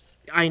Shadows.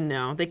 I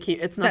know.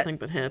 It's nothing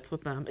but hits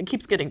with them. It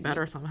keeps getting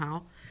better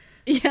somehow.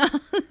 Yeah.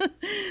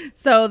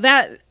 So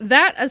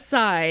that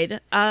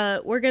aside,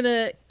 we're going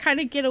to kind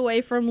of get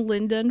away from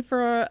Lyndon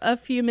for a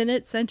few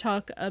minutes and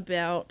talk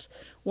about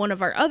one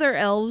of our other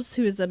elves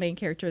who is the main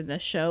character in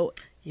this show,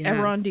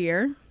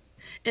 Arondir,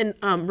 And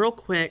real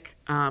quick,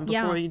 before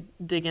Yeah. we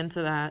dig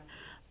into that,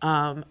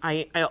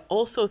 I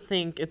also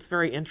think it's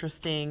very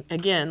interesting,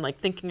 again, like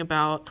thinking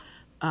about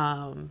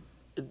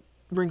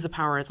Rings of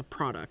Power as a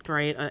product,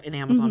 right? An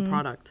Amazon Mm-hmm.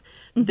 product.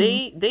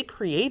 Mm-hmm. They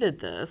created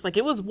this, like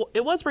it was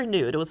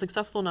renewed. It was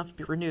successful enough to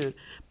be renewed,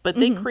 but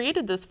they Mm-hmm.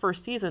 created this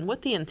first season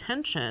with the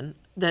intention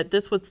that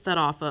this would set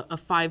off a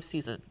 5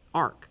 season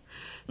arc.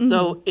 Mm-hmm.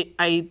 So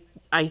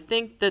I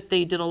think that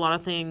they did a lot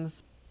of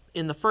things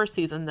in the first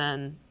season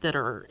then that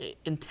are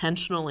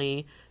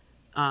intentionally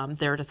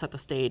there to set the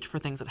stage for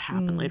things that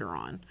happen later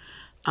on.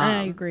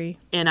 I agree.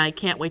 And I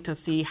can't wait to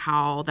see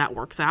how that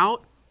works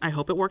out. I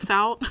hope it works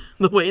out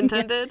the way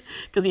intended,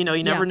 because you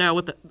Yeah. never know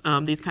with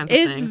these kinds of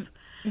It things.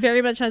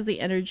 very much has the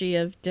energy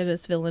of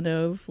Denis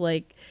Villeneuve,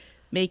 like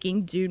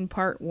making Dune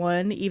Part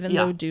 1, even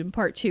Yeah. though Dune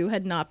Part 2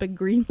 had not been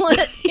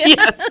greenlit.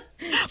 Yes,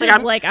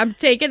 Just like,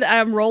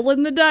 I'm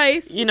rolling the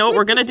dice. you know what,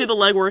 we're gonna do the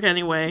legwork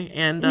anyway,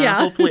 and Yeah.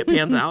 hopefully it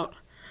pans out.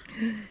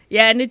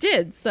 Yeah, and it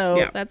did. So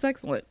Yeah. that's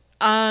excellent.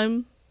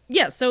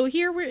 Yeah, so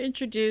here we're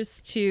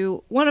introduced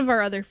to one of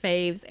our other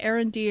faves,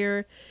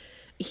 Arondir.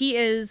 He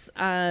is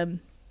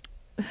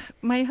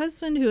my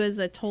husband, who is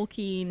a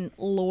Tolkien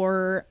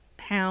lore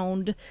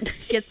hound,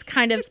 gets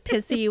kind of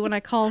pissy when I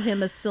call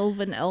him a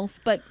Sylvan elf,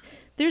 but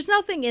there's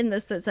nothing in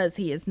this that says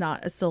he is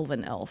not a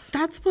Sylvan elf.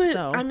 That's what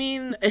So- I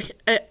mean.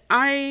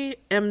 I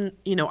am,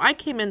 I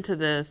came into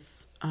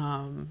this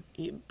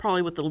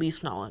probably with the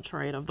least knowledge,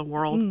 right, of the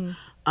world,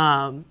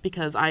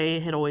 because I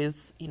had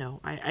always,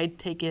 I'd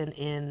taken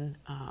in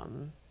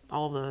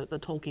all the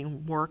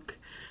Tolkien work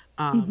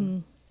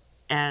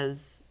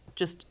as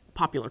just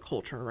popular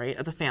culture, right,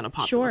 as a fan of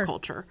popular Sure.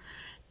 culture.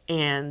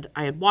 And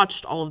I had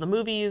watched all of the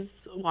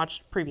movies,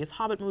 watched previous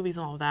Hobbit movies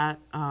and all of that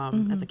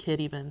as a kid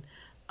even,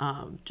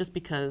 just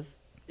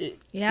because it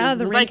Yeah, is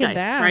the the Rankin zeitgeist,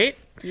 Bass.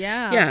 right?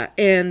 Yeah.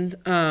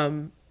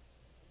 Yeah,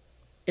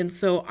 and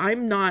so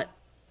I'm not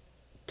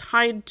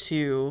tied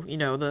to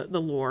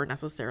the lore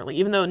necessarily,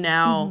 even though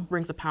now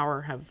Rings of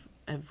Power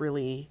have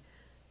really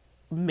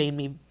made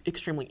me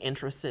extremely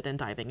interested in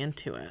diving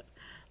into it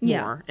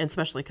Yeah. more, and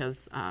especially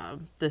because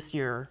this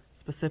year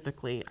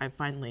specifically, I've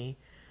finally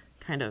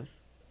kind of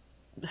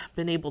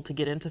been able to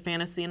get into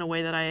fantasy in a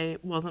way that I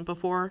wasn't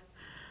before.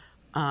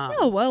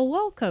 Oh, well,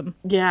 welcome.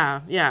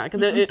 Yeah,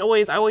 because I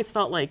always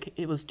felt like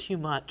it was too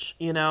much,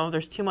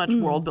 there's too much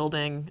world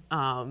building,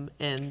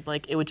 and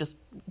like it would just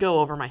go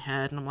over my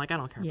head, and I'm like, I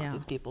don't care Yeah. about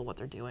these people, what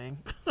they're doing.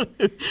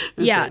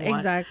 Yeah, saying what.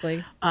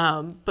 exactly.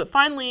 But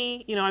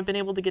finally, I've been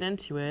able to get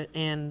into it,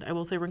 and I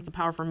will say Rings of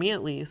Power, for me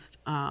at least,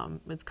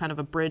 it's kind of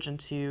a bridge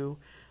into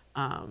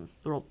the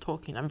world of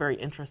Tolkien. I'm very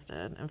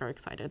interested. I'm very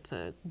excited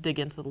to dig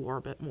into the lore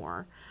a bit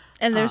more.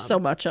 And there's so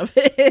much of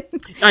it.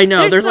 I know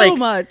There's there's so like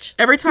much.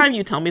 every time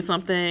you tell me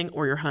something,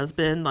 or your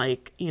husband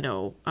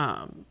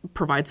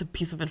provides a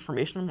piece of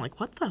information, I'm like,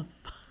 what the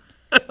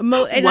And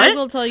I What?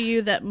 will tell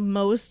you that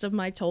most of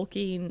my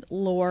Tolkien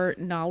lore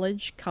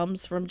knowledge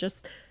comes from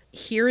just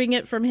hearing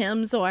it from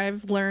him. So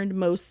I've learned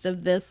most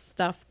of this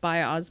stuff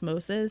by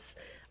osmosis.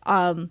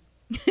 Like,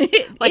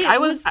 It I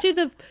was- to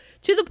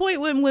the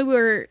point when we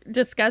were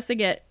discussing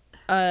it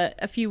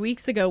a few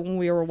weeks ago when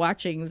we were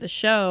watching the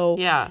show.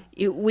 Yeah.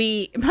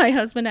 My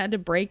husband had to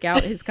break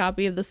out his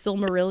copy of the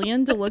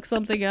Silmarillion to look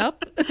something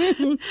up.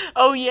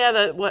 Oh yeah,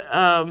 that what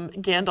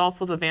Gandalf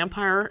was a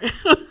vampire.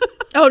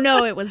 Oh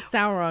no, it was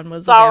Sauron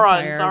was a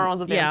Sauron vampire. Sauron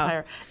was a Yeah.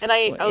 vampire. And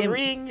I was It-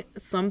 reading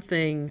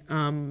something,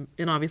 and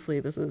obviously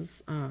this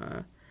is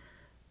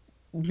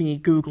me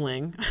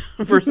Googling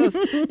versus,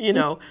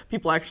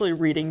 people actually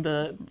reading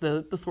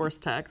the source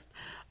text.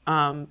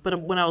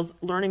 But when I was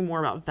learning more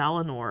about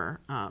Valinor,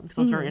 because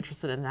I was very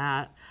interested in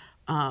that,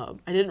 I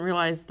didn't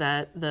realize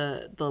that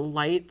the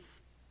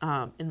lights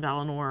in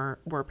Valinor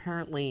were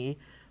apparently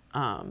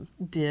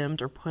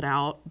dimmed or put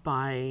out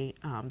by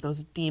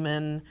those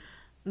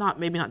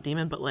maybe not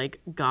demon, but like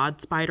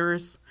god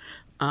spiders,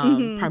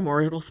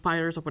 primordial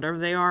spiders or whatever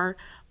they are.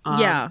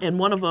 Yeah. And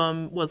one of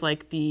them was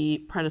like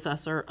the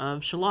predecessor of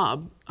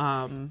Shelob.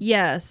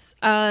 Yes,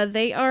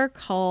 they are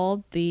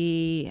called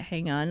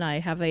hang on, I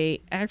have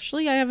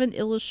an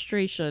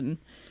illustration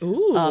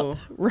Ooh. up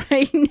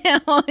right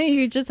now.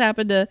 You just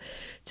happened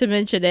to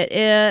mention it.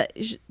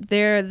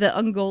 They're the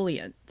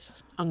Ungoliant.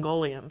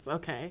 Ungolians.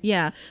 Okay.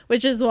 Yeah,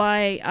 which is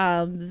why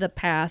the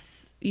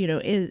path,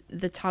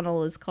 the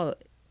tunnel is called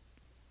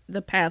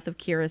the Path of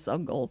Kiris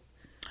Ungol.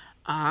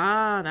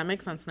 Ah, that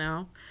makes sense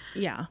now.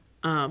 Yeah.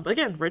 But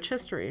again, rich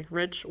history,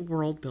 rich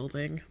world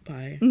building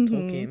by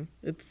Tolkien.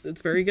 It's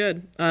very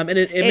good. And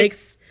it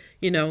makes,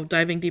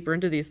 diving deeper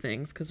into these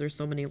things, because there's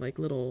so many like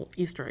little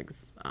Easter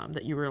eggs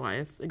that you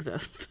realize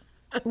exist.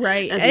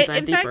 Right. As you dive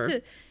In deeper.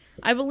 fact,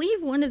 I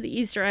believe one of the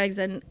Easter eggs,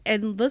 and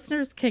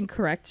listeners can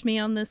correct me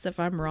on this if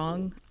I'm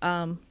wrong,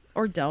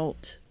 or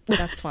don't.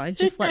 That's fine.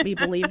 Just let me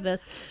believe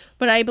this.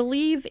 But I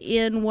believe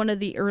in one of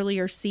the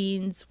earlier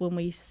scenes when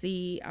we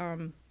see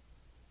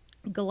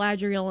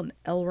Galadriel and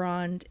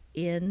Elrond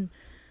in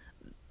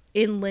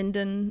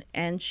Lindon,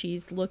 and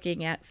she's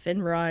looking at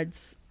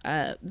Finrod's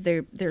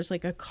there's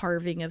like a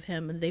carving of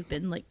him, and they've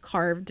been like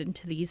carved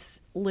into these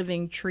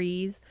living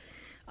trees.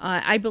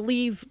 I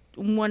believe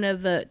two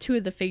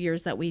of the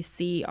figures that we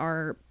see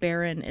are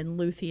Beren and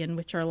Luthien,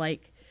 which are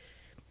like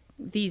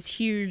these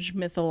huge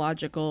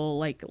mythological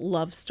like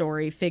love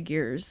story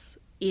figures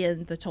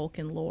in the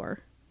Tolkien lore.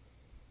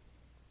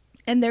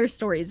 And their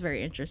story is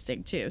very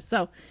interesting too.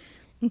 So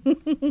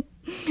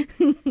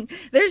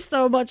there's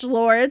so much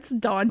lore, it's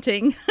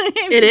daunting.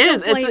 It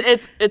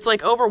is. It's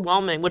like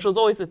overwhelming, which was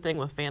always the thing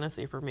with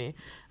fantasy for me.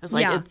 It's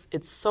like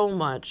it's so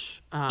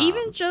much.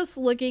 Even just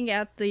looking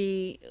at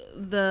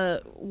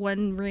the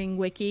One Ring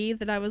wiki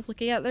that I was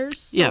looking at, there's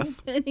so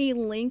many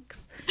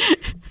links.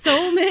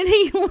 So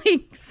many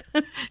links.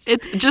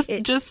 It's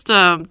just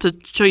to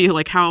show you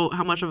like how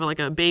much of like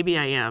a baby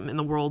I am in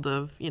the world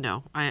of,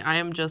 I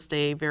am just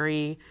a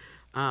very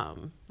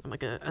I'm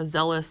like a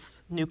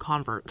zealous new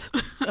convert.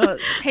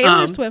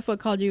 Taylor Swift would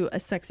call you a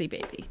sexy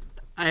baby.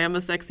 I am a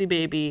sexy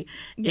baby.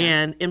 Yes.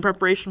 And in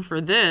preparation for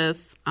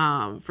this,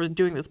 for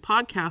doing this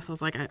podcast, I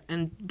was like,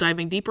 and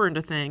diving deeper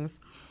into things,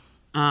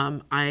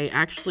 I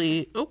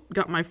actually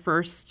got my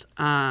first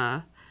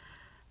kind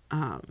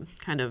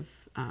of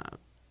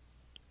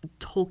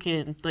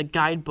Tolkien like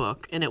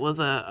guidebook, and it was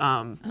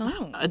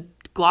a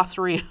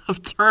glossary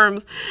of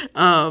terms,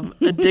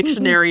 a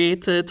dictionary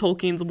to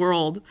Tolkien's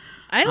world.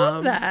 I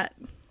love that.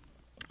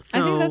 So,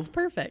 I think that's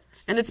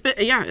perfect. And it's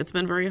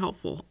been very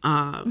helpful.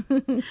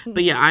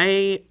 But yeah,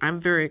 I'm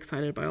very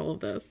excited by all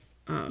of this.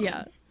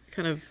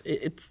 Kind of,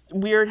 it's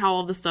weird how all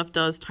of this stuff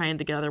does tie in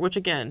together, which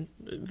again,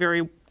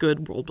 very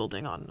good world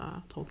building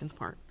on Tolkien's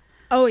part.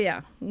 Oh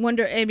yeah.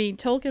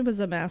 Tolkien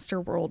was a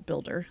master world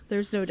builder.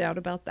 There's no doubt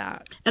about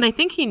that. And I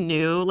think he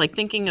knew, like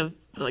thinking of,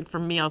 like for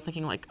me, I was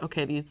thinking like,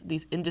 okay,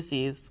 these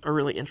indices are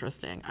really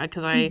interesting.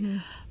 Because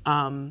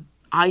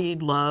I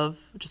love,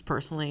 just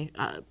personally,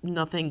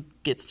 nothing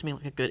gets to me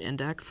like a good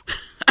index.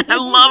 I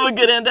love a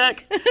good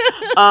index.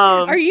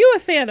 Are you a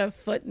fan of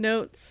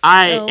footnotes?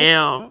 I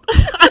am.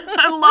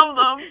 I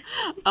love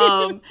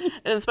them.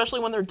 And especially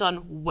when they're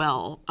done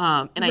well.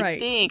 And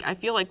I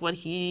feel like what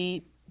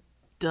he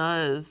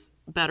does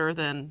better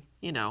than,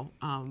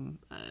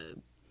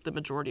 the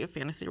majority of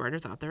fantasy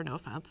writers out there, no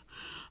offense.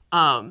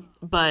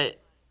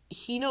 But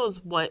he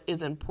knows what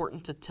is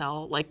important to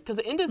tell, like, because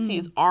the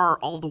indices are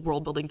all the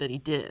world building that he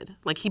did.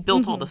 Like, he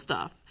built all the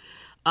stuff.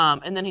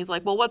 And then he's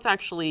like, well, what's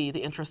actually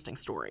the interesting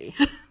story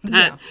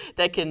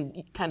that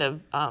can kind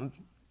of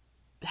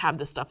have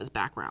this stuff as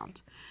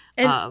background?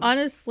 And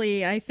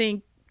honestly, I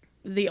think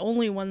the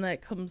only one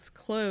that comes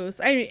close,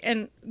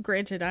 and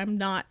granted, I'm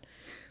not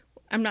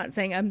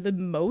saying I'm the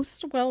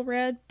most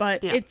well-read,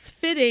 but it's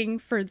fitting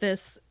for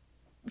this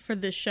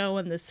show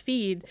and this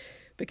feed,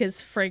 because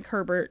Frank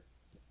Herbert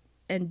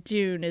and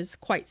Dune is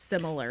quite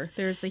similar.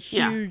 There's a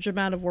huge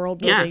amount of world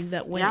building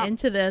that went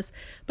into this,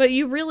 but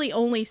you really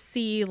only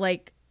see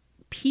like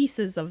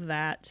pieces of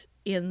that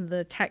in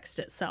the text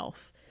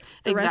itself.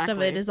 The rest of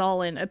it is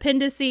all in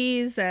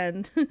appendices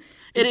and the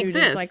Dune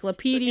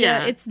Encyclopedia.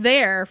 Yeah. It's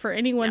there for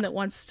anyone that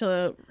wants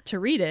to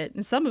read it,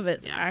 and some of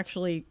it's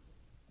actually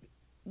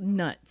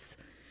nuts.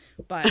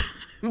 But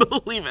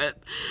believe it.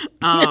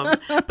 But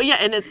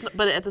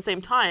at the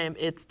same time,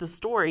 it's the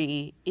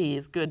story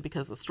is good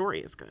because the story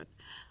is good.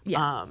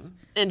 Yes.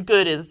 And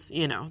good is,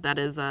 that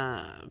is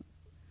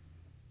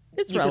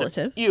it's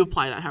relative. You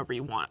apply that however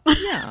you want.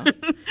 Yeah.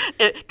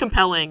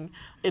 Compelling,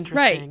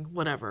 interesting,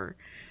 whatever.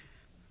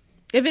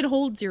 If it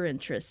holds your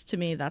interest, to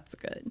me, that's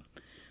good.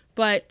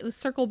 But let's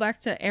circle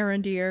back to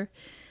Arondir.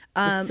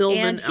 The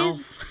Sylvan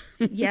elf.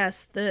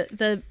 Yes,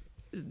 the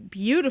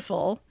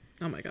beautiful.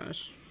 Oh my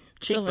gosh.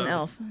 Sylvan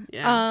elf.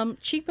 Yeah.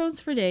 Cheekbones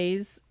for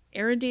days.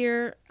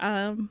 Arondir,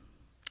 I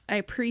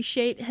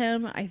appreciate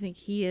him. I think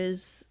he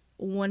is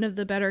one of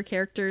the better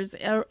characters,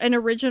 an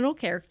original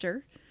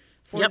character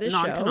for this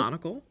show.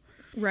 Non-canonical.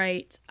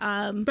 Right.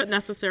 But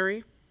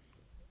necessary.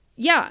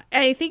 Yeah,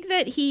 I think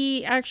that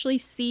he actually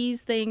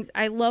sees things.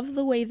 I love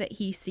the way that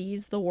he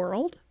sees the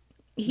world.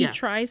 He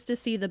tries to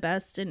see the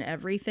best in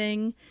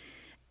everything.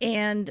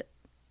 And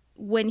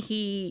when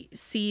he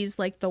sees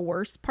like the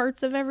worst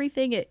parts of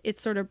everything, it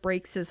sort of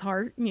breaks his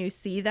heart, and you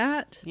see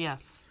that.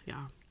 Yes.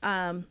 Yeah.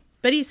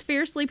 But he's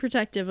fiercely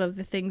protective of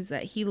the things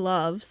that he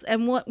loves,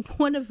 and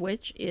one of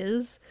which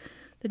is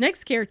the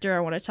next character I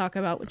want to talk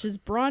about, which is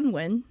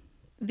Bronwyn.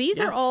 These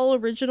are all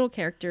original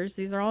characters.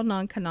 These are all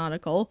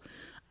non-canonical.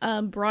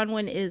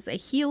 Bronwyn is a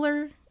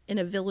healer in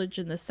a village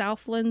in the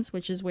Southlands,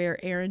 which is where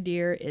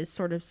Arondir is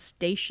sort of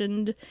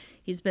stationed.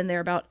 He's been there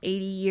about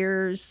 80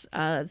 years.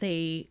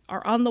 They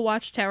are on the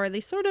watchtower. They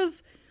sort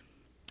of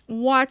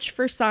watch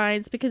for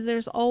signs, because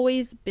there's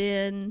always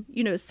been,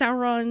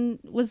 Sauron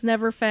was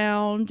never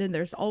found, and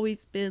there's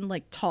always been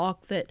like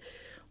talk that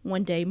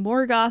one day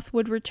Morgoth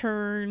would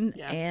return.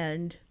 Yes.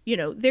 And,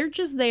 they're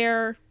just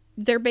there.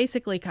 They're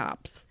basically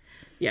cops.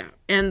 Yeah,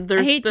 and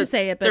I hate to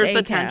say it, but there's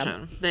the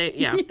tension. They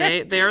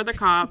are the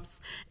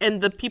cops,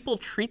 and the people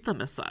treat them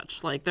as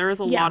such. Like, there is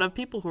a lot of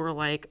people who are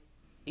like,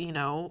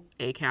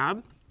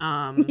 ACAB.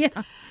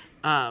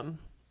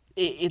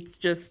 It's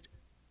just,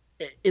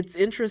 it's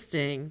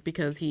interesting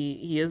because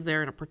he is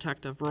there in a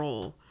protective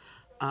role,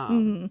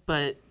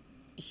 but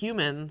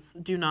humans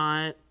do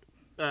not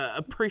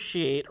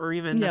appreciate or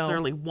even No.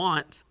 necessarily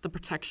want the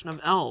protection of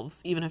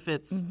elves, even if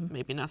it's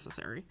maybe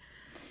necessary.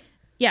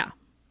 Yeah.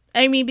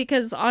 I mean,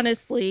 because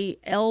honestly,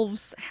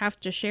 elves have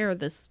to share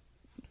this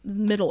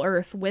Middle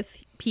Earth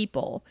with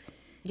people.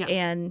 Yeah.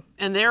 And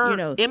they're you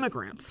know,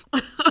 immigrants.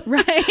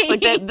 right.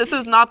 Like this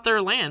is not their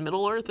land.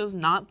 Middle Earth is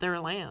not their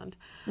land.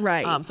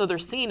 Right. So they're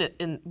seen it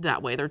in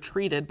that way. They're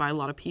treated by a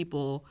lot of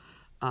people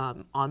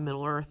on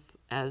Middle Earth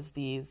as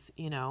these,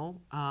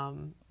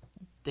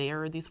 they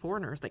are these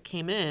foreigners that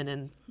came in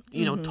and,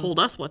 told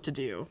us what to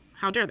do.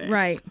 How dare they?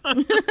 Right.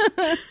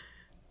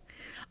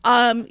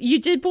 You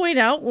did point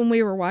out when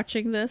we were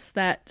watching this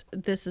that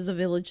this is a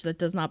village that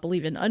does not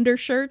believe in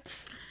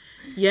undershirts.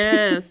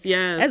 Yes,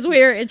 yes. As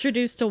we are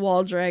introduced to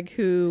Waldreg,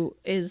 who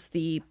is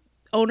the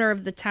owner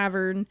of the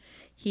tavern.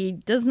 He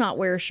does not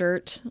wear a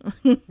shirt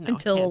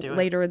until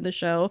later in the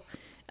show,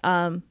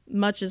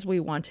 much as we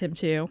want him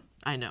to.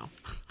 I know.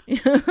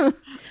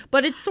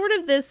 But it's sort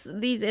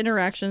of these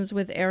interactions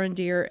with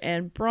Arondir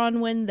and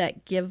Bronwyn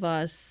that give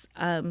us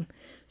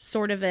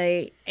sort of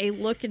a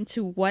look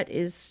into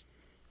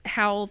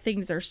how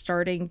things are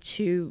starting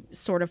to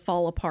sort of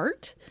fall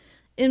apart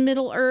in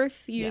Middle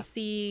Earth. You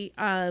see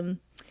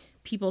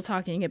people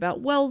talking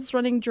about wells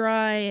running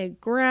dry and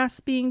grass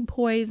being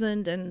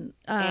poisoned and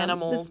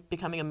animals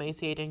becoming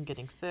emaciated and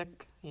getting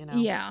sick,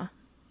 Yeah.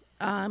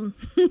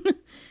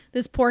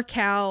 This poor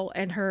cow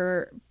and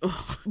her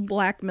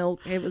black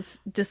milk, it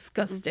was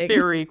disgusting.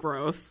 Very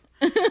gross.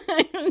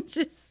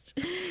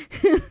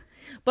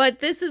 But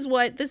this is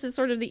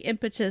sort of the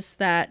impetus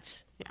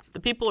that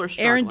the people are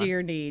struggling.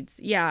 Arondir needs,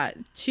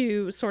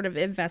 to sort of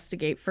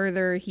investigate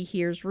further. He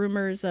hears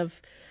rumors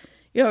of,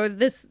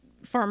 this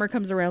farmer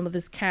comes around with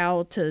his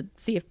cow to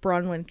see if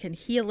Bronwyn can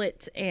heal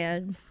it,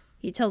 and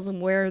he tells him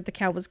where the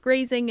cow was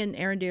grazing, and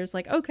Arondir's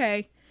like,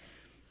 okay,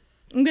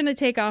 I'm going to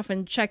take off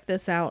and check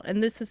this out.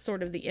 And this is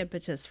sort of the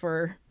impetus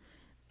for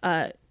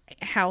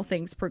how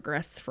things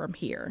progress from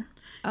here.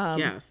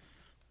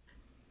 Yes.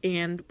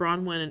 And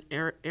Bronwyn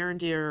and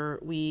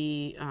Arondir,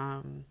 we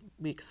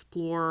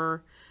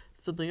explore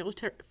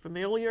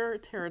familiar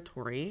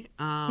territory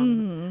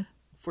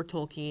for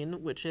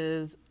Tolkien, which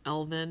is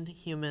elven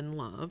human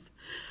love.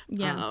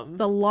 Yeah,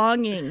 the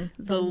longing.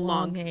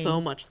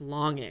 So much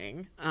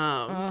longing.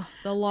 The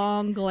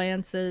long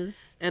glances.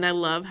 And I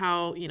love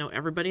how,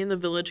 everybody in the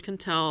village can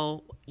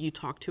tell you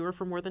talk to her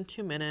for more than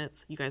 2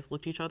 minutes. You guys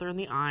looked each other in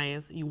the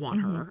eyes. You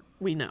want her.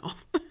 We know.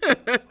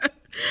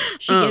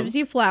 She gives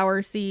you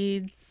flower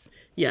seeds.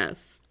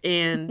 Yes.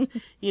 And,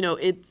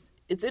 it's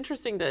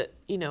interesting that,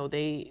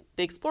 they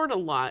explored a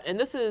lot. And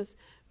this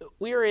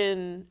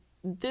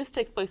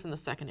takes place in the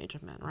Second Age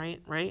of Men,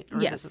 right? Or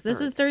yes,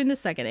 this is during the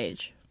Second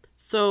Age.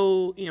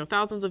 So,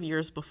 thousands of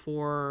years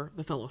before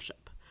the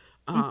Fellowship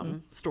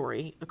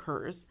story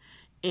occurs.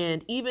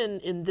 And even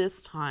in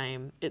this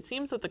time, it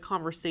seems that the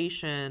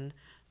conversation,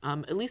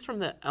 at least from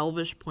the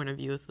Elvish point of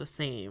view, is the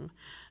same.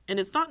 And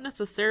it's not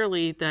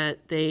necessarily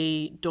that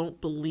they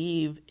don't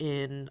believe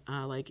in,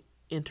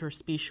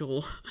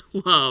 interspecial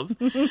love.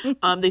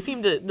 They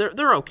seem to,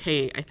 they're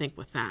okay, I think,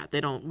 with that. They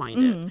don't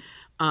mind it.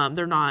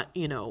 They're not,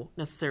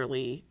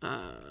 necessarily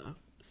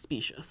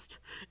specious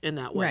in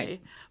that way.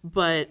 Right.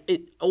 But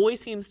it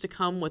always seems to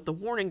come with the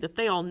warning that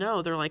they all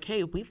know. They're like,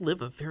 hey, we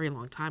live a very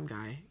long time,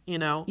 guy,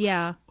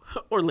 Yeah.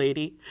 or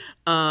lady.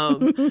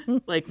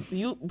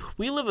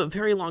 We live a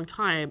very long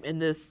time,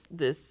 and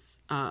this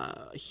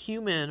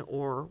human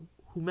or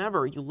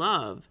whomever you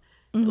love,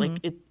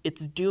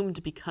 it's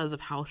doomed because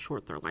of how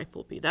short their life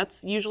will be.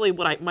 That's usually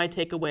what my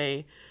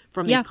takeaway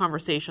from these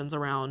conversations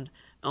around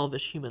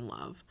elvish human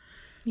love.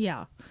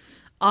 Yeah.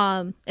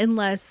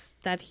 Unless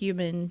that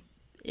human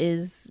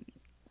is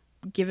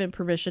given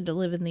permission to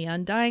live in the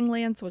Undying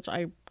Lands, which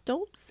I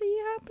don't see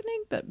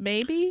happening, but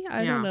maybe.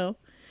 I don't know.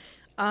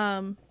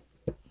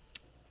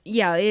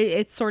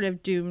 It's sort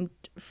of doomed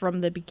from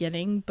the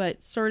beginning,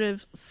 but sort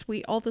of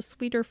all the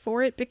sweeter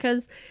for it,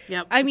 because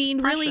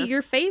really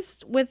you're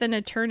faced with an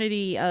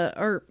eternity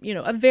or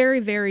a very,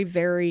 very,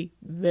 very,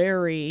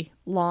 very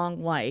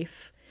long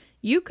life.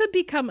 You could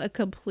become a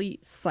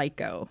complete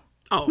psycho.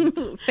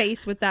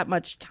 Faced with that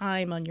much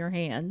time on your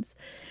hands.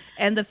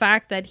 And the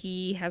fact that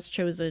he has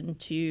chosen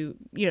to,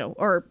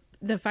 or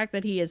the fact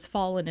that he has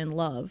fallen in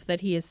love, that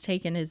he has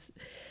taken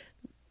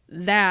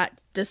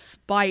that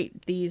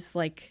despite these,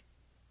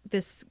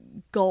 this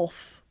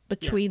gulf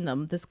between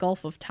them, this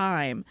gulf of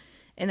time.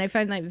 And I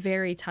find that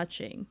very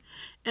touching.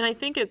 And I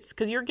think it's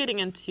because you're getting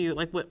into,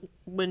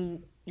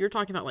 when you're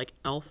talking about,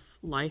 elf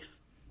life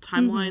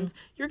timelines,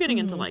 you're getting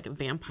into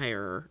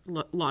vampire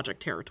logic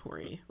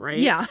territory, right?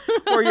 Yeah.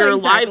 Or you're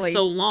alive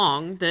so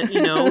long that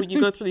you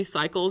go through these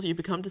cycles, you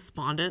become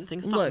despondent,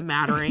 things stop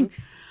mattering.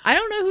 I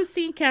don't know who's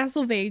seen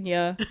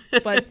Castlevania,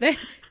 but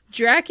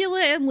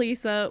Dracula and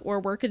Lisa were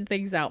working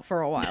things out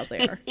for a while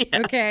there.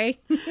 Okay.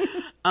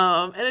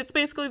 And it's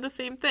basically the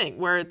same thing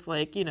where it's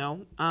what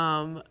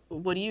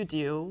do you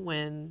do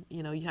when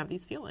you have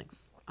these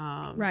feelings?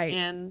 Right.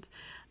 And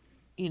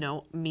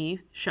me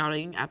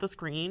shouting at the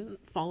screen,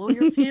 follow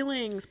your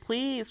feelings,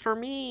 please, for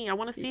me. I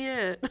want to see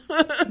it.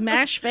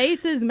 Mash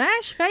faces,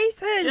 mash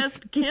faces.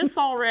 Just kiss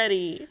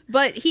already.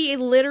 But he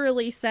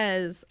literally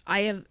says,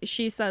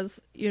 she says,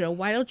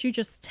 why don't you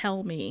just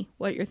tell me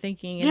what you're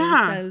thinking? And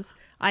Yeah. he says,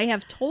 I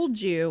have told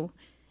you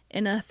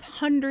in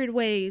 100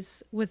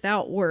 ways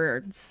without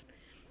words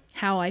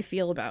how I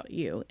feel about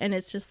you. And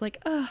it's just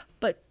like,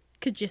 but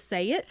could you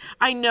say it?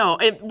 I know.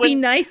 Be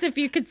nice if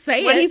you could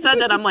say when it. he said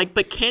that, I'm like,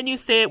 but can you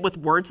say it with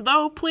words,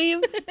 though,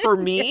 please? For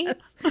me?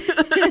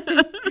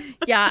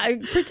 Yeah, I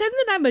pretend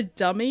that I'm a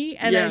dummy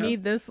and Yeah. I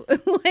need this,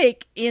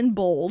 in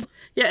bold.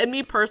 Yeah, and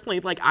me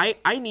personally,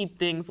 I need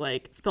things,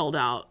 spelled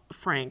out,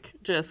 Frank.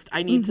 Just,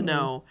 I need to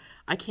know.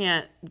 I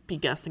can't be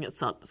guessing at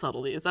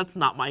subtleties. That's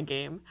not my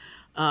game.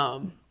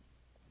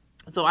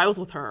 So I was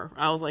with her.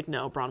 I was like,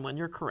 no, Bronwyn,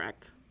 you're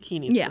correct. He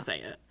needs Yeah. to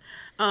say it.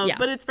 Yeah.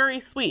 But it's very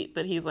sweet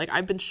that he's like,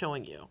 I've been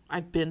showing you.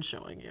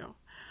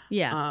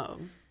 Yeah.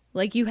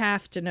 You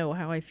have to know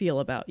how I feel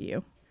about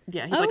you.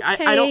 Yeah, he's like,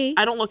 Okay.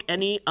 I don't look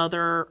any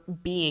other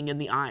being in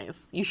the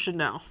eyes. You should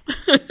know.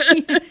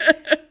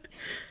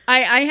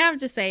 I have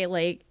to say,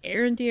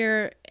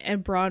 Arondir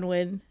and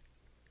Bronwyn,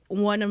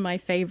 one of my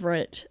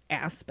favorite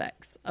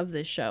aspects of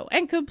this show,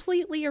 and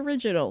completely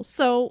original.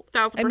 So,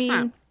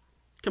 1,000%.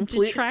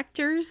 Complete.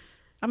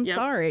 detractors, I'm Yep.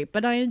 sorry,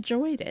 but I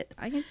enjoyed it.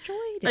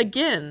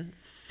 Again,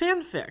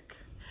 fanfic.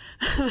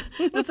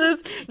 This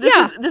is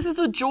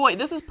the joy.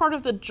 This is part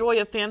of the joy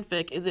of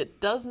fanfic. Is it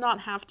does not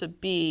have to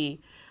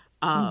be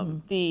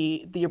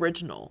the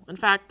original. In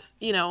fact,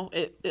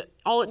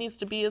 all it needs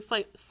to be is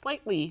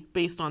slightly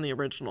based on the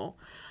original,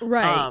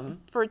 Right.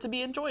 For it to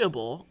be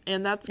enjoyable.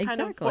 And that's kind of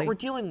Exactly. what we're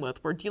dealing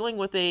with. We're dealing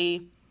with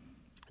a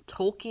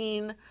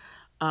Tolkien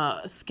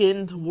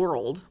skinned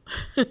world,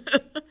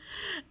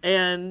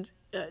 and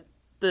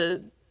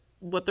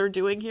what they're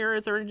doing here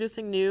is they're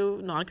introducing new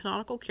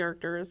non-canonical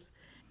characters,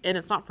 and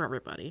it's not for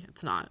everybody.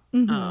 It's not.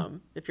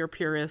 If you're a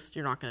purist,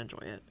 you're not going to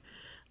enjoy it.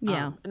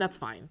 Yeah. And that's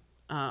fine.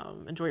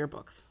 Enjoy your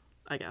books,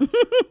 I guess.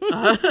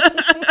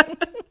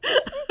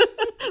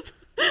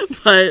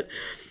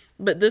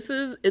 But this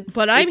is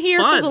I'm it's here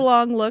fun. for the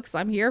long looks.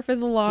 I'm here for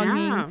the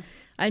longing. Yeah.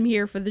 I'm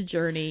here for the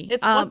journry.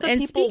 It's what the and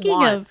people speaking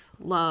want, of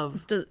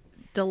love.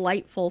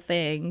 delightful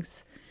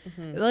things,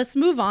 let's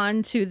move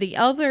on to the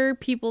other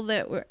people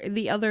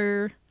the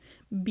other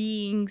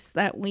beings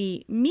that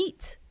we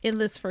meet in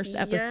this first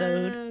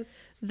episode.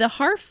 Yes. The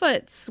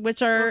Harfoots,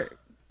 which are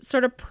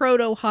sort of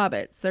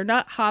proto-hobbits. They're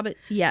not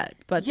hobbits yet,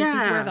 but this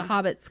is where the Yeah.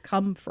 hobbits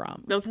come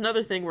from. That was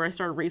another thing where I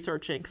started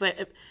researching, because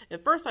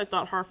at first I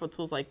thought Harfoots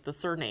was the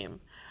surname,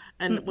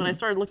 and when I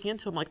started looking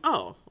into it, I'm like,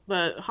 oh,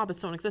 the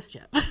hobbits don't exist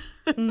yet.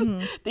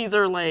 These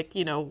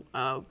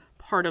are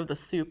part of the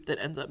soup that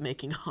ends up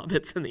making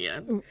hobbits in the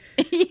end.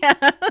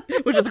 Yeah.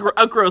 Which is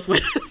a gross way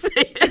to say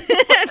it.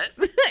 It's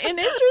an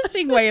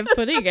interesting way of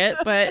putting it,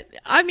 but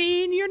I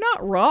mean, you're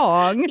not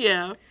wrong.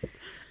 Yeah.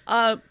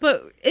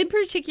 But in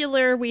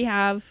particular, we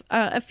have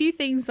a few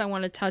things I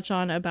want to touch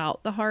on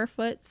about the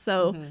Harfoots.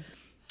 So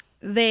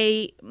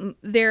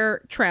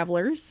they're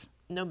travelers.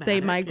 Nomadic,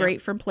 They migrate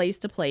yeah. from place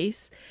to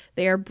place.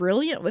 They are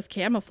brilliant with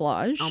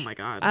camouflage. Oh my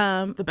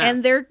god. The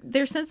best. And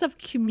their sense of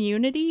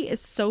community is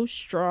so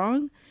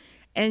strong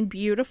and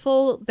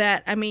beautiful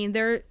that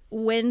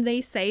when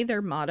they say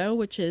their motto,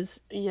 which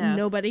is Yes.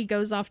 nobody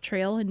goes off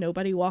trail and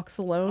nobody walks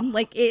alone,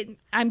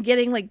 I'm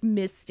getting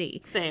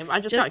misty. Same. I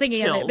just Just got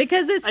thinking chills. of it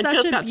because it's I such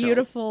just a got chills.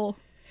 beautiful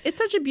it's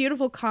such a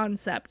beautiful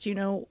concept,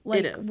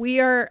 It is. we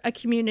are a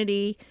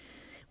community,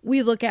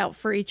 we look out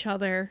for each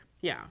other.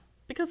 Yeah.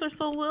 Because they're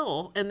so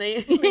little, and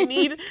they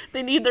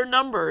need their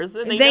numbers,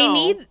 and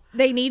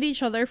they need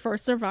each other for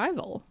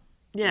survival.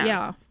 Yes.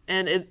 Yeah.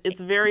 And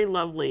it's very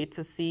lovely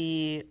to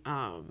see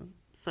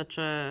such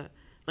a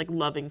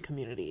loving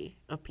community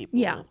of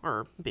people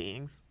or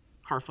beings,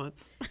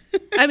 Harfoots.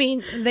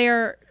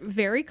 They're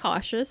very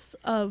cautious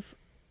of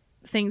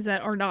things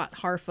that are not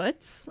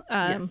Harfoots.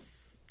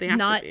 Yes, they have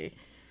to be.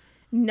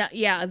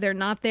 They're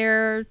not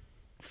there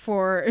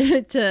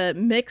to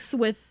mix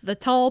with the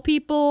tall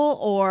people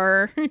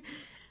or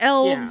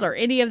elves or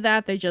any of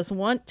that. They just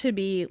want to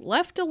be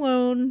left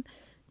alone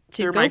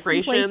to Their go from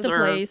place migrations to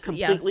are place.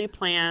 completely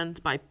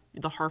planned by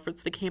the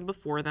Harfoots that came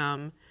before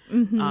them. They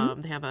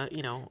have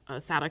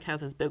Sadok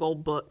has his big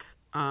old book.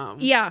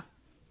 Yeah.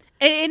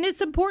 And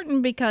it's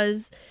important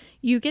because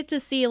you get to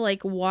see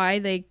why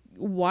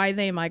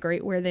they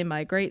migrate where they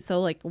migrate.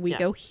 So we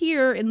go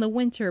here in the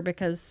winter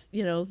because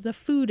the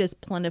food is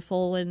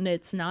plentiful and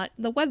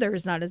the weather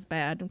is not as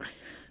bad.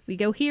 We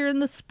go here in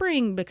the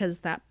spring because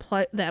that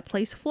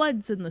place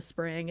floods in the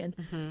spring,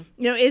 and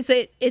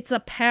it's a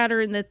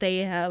pattern that they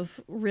have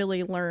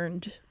really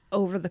learned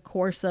over the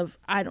course of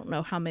I don't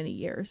know how many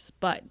years,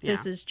 but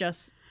this is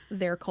just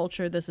their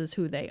culture. This is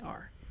who they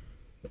are.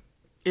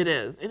 It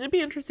is. And it'd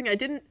be interesting. I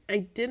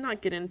did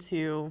not get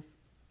into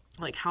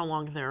how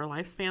long their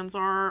lifespans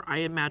are. I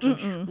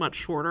imagine much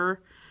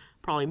shorter,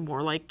 probably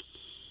more like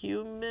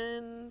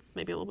humans,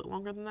 maybe a little bit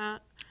longer than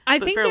that. I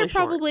but think fairly they're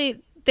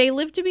probably they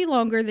live to be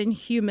longer than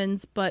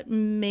humans, but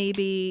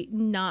maybe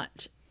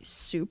not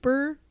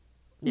super,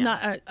 Yeah.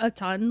 not a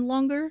ton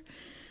longer.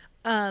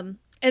 And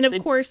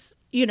of course,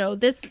 you know,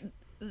 the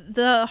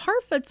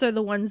Harfoots are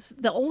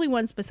the only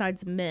ones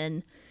besides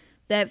men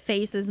that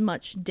face as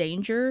much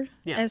danger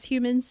as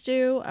humans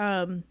do.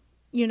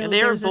 You know, and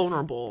they are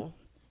vulnerable.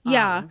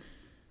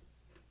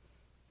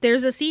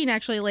 There's a scene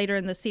actually later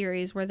in the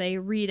series where they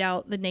read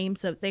out the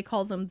names of, they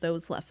call them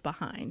those left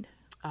behind,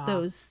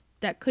 those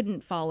that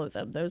couldn't follow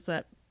them, those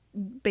that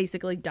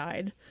basically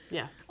died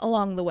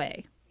along the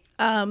way.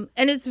 And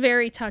it's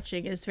very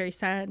touching. It's very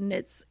sad, and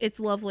it's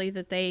lovely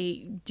that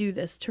they do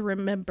this to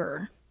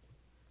remember,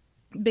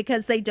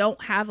 because they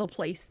don't have a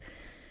place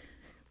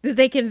that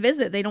they can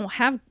visit. They don't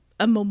have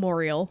a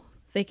memorial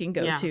they can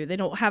go to. They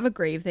don't have a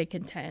grave they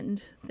can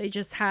tend. They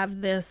just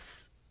have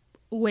this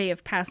way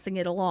of passing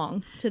it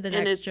along to the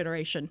next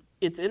generation.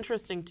 It's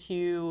interesting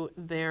too,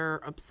 their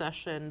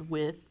obsession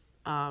with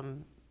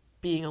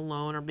being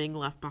alone or being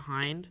left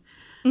behind.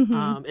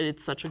 And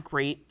it's such a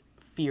great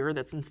fear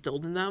that's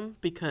instilled in them,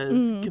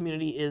 because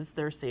community is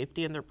their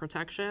safety and their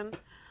protection,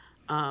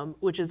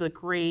 which is a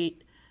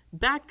great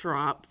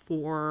backdrop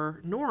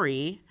for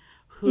Nori,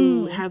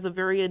 who has a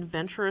very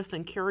adventurous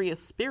and curious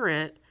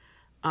spirit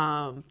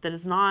that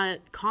is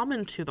not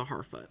common to the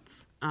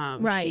Harfoots.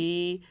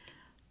 She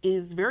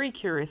is very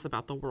curious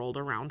about the world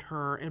around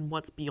her and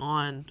what's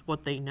beyond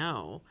what they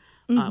know,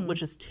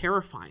 which is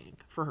terrifying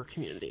for her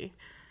community.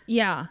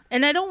 Yeah,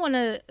 and I don't want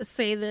to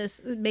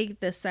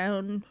make this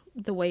sound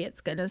the way it's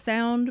gonna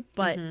sound,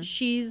 but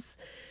she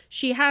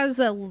has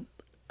a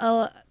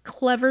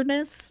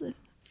cleverness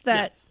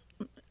that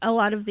a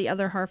lot of the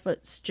other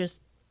Harfoots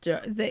just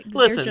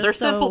they're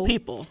simple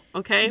people,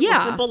 okay? Yeah,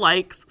 with simple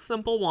likes,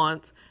 simple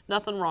wants,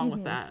 nothing wrong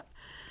with that.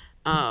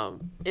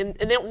 And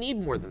they don't need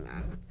more than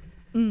that.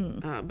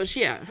 But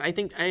I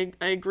think I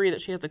agree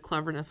that she has a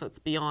cleverness that's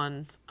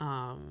beyond.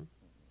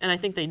 And I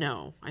think they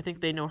know. I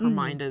think they know her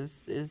mind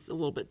is a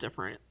little bit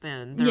different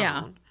than their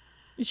own.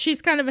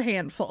 She's kind of a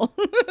handful.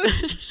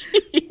 She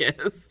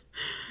is.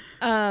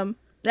 And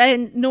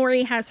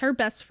Nori has her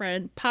best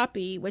friend,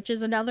 Poppy, which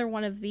is another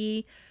one of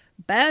the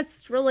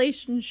best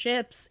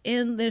relationships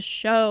in this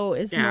show,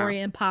 is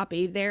Nori and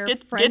Poppy. Their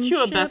friendship. Get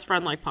you a best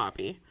friend like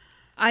Poppy.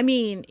 I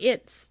mean,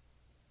 it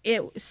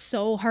was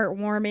so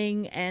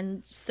heartwarming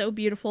and so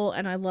beautiful,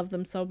 and I love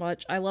them so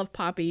much. I love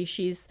Poppy.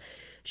 She's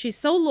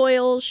so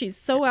loyal. She's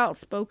so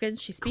outspoken.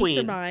 She speaks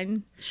her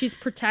mind. She's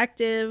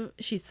protective.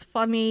 She's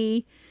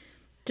funny.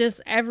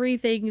 Just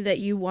everything that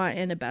you want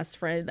in a best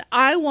friend.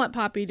 I want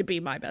Poppy to be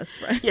my best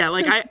friend. Yeah,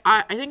 like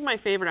I think my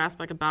favorite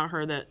aspect about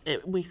her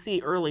that we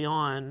see early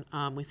on,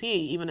 we see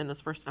even in this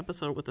first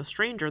episode with the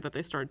stranger that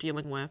they start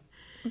dealing with,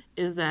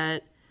 is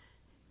that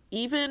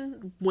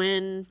even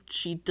when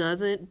she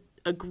doesn't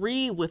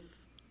agree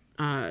with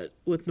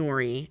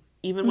Nori,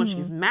 even when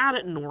she's mad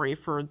at Nori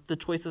for the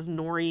choices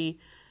Nori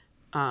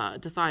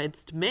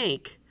decides to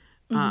make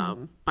by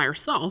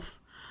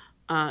herself,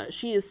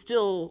 she is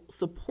still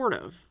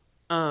supportive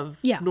of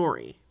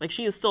Nori. Like,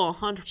 she is still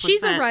 100%.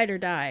 She's a ride or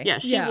die. Yeah,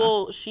 she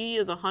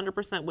is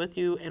 100% with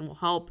you and will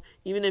help,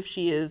 even if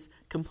she is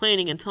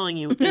complaining and telling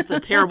you it's a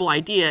terrible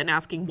idea and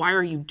asking, why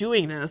are you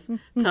doing this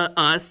to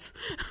us?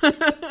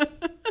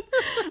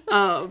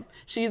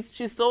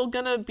 She's still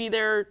gonna be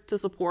there to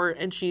support,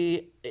 and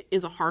she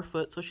is a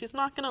Harfoot, so she's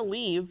not gonna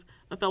leave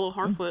a fellow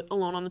Harfoot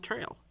alone on the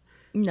trail.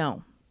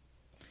 No.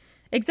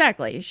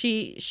 Exactly.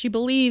 She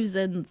believes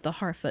in the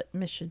Harfoot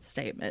mission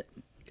statement.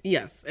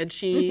 Yes, and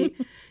she,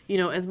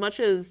 as much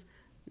as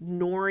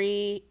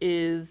Nori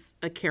is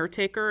a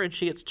caretaker and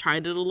she gets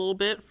chided a little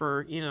bit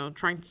for,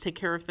 trying to take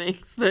care of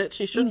things that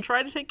she shouldn't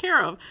try to take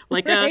care of,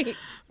 like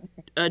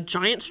a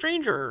giant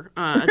stranger,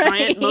 a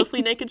giant,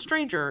 mostly naked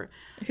stranger.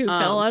 Who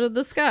fell out of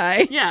the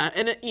sky. Yeah,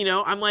 and,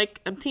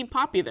 I'm Team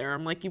Poppy there.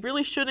 I'm like, you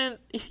really shouldn't,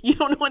 you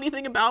don't know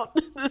anything about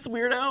this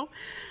weirdo.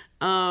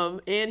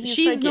 And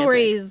she's gigantic.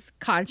 Nori's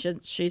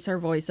conscience. She's her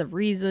voice of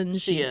reason.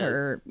 She's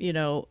her,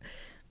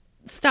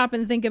 stop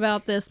and think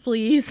about this,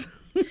 please.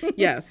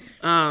 Yes.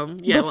 Put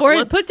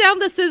down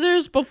the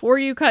scissors before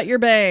you cut your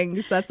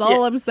bangs. That's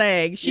all I'm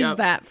saying. She's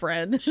that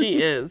friend. She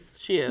is.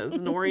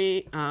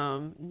 Nori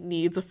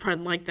needs a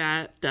friend like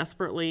that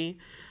desperately.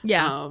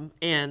 Yeah.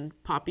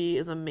 And Poppy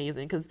is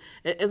amazing, because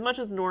as much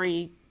as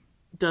Nori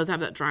does have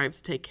that drive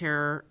to take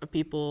care of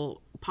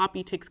people,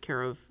 Poppy takes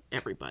care of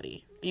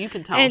everybody. You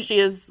can tell she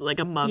is like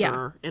a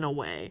mother in a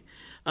way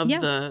of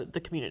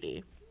the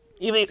community,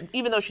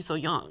 even though she's so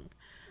young.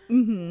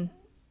 Mm-hmm.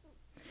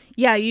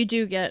 Yeah, you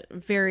do get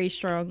very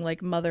strong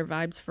like mother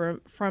vibes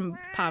from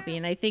Poppy,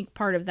 and I think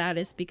part of that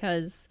is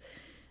because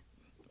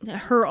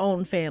her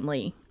own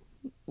family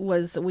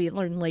we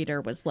learn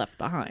later was left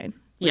behind.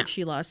 Like,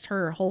 she lost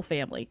her whole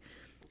family,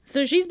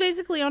 so she's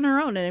basically on her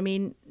own. And I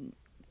mean,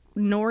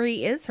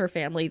 Nori is her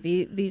family.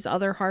 These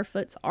other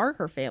Harfoots are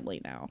her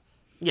family now.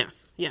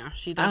 Yes, yeah,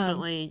 she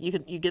definitely.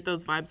 You get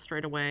those vibes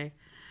straight away.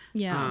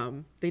 Yeah,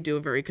 they do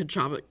a very good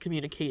job at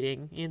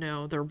communicating,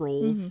 their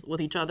roles with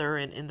each other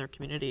and in their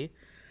community.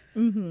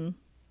 Mm-hmm.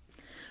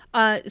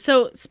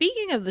 So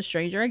speaking of the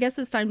stranger, I guess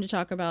it's time to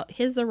talk about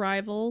his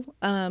arrival.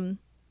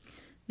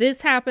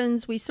 this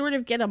happens. We sort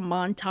of get a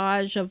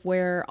montage of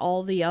where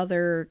all the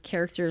other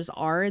characters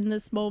are in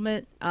this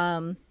moment.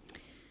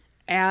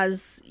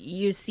 As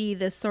you see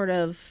this sort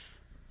of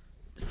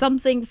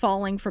something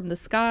falling from the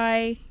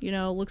sky,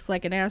 looks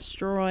like an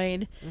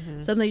asteroid.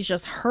 Something's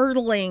just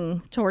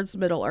hurtling towards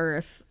Middle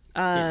Earth.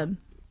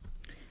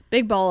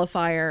 Big ball of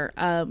fire.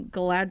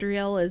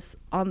 Galadriel is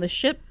on the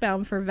ship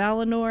bound for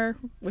Valinor,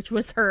 which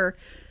was her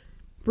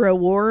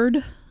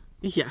reward.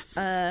 Yes.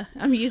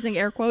 I'm using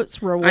air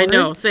quotes, reward. I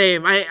know,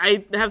 same.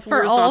 I have some for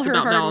weird all thoughts her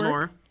about hard Valinor.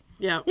 work.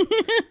 Yeah.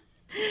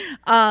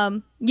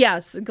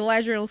 Yes,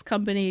 Galadriel's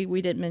company,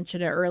 we didn't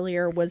mention it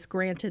earlier, was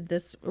granted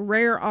this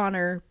rare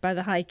honor by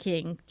the High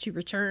King to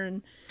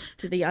return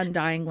to the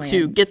Undying Lands.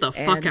 To get the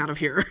fuck out of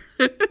here.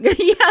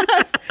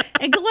 Yes,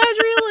 and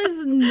Galadriel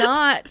is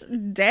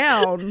not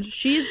down.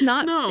 She's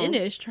not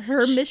finished.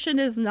 Her mission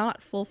is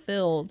not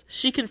fulfilled.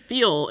 She can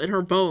feel in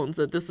her bones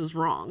that this is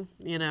wrong,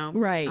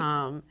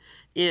 Right.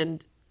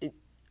 And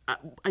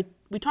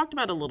we talked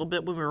about it a little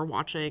bit when we were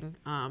watching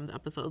the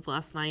episodes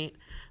last night,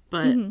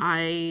 but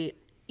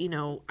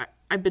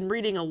I've been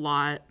reading a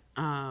lot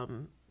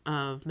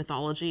of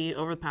mythology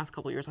over the past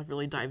couple of years. I've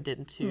really dived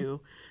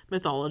into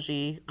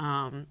mythology,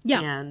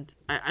 and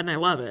I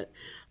love it.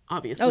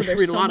 Obviously, there's I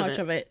read a so lot much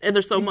of it, and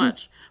there's so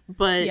much.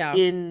 But Yeah.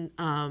 in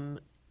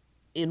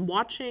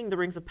watching The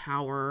Rings of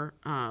Power,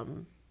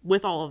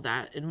 with all of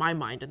that in my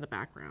mind in the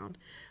background,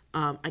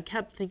 I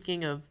kept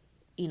thinking of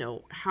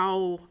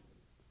how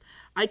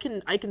I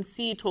can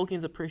see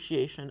Tolkien's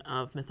appreciation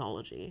of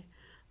mythology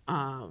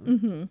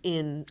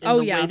in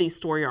the way these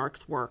story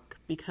arcs work,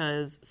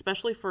 because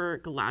especially for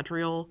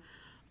Galadriel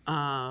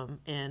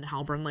and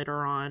Halbrand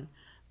later on,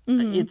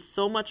 it's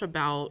so much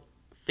about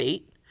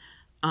fate.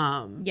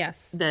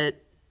 Yes.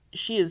 That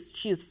she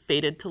is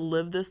fated to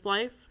live this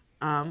life,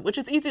 which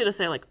is easy to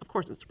say, like, of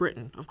course it's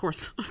written, of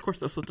course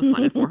this was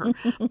decided for her,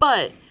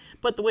 but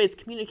the way it's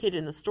communicated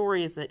in the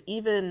story is that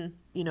even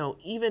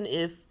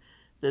if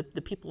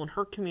the people in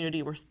her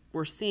community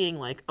were seeing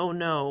like, oh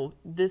no,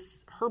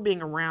 her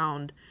being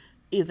around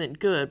isn't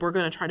good, we're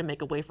going to try to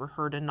make a way for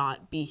her to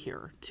not be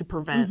here, to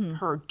prevent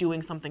her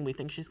doing something we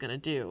think she's going to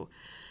do.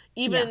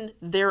 Even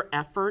their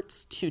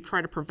efforts to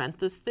try to prevent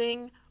this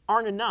thing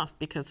aren't enough,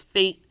 because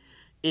fate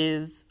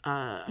is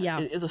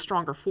a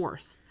stronger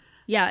force.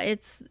 Yeah,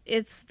 it's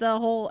the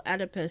whole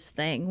Oedipus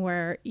thing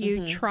where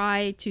you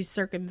try to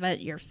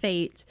circumvent your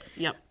fate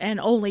and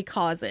only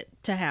cause it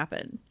to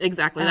happen.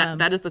 Exactly.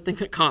 That is the thing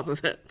that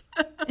causes it.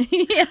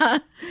 Yeah.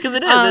 Because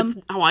it is.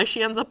 It's why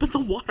she ends up in the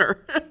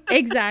water.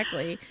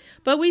 Exactly.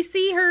 But we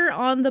see her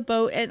on the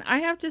boat, and I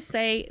have to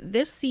say,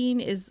 this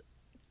scene is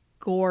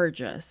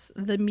gorgeous.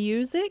 The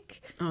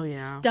music,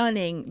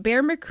 stunning.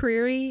 Bear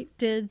McCreary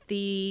did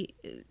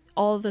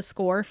all the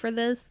score for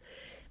this.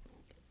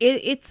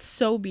 It's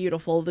so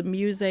beautiful. The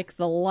music,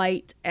 the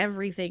light,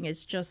 everything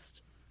is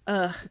just,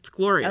 it's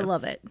glorious. I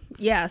love it.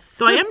 Yes.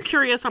 So I am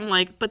curious. I'm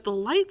like, but the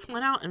lights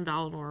went out in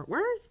Valinor.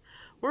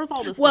 Where's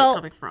all this light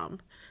coming from?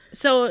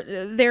 So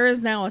there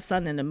is now a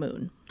sun and a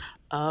moon.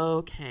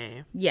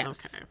 Okay.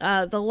 Yes.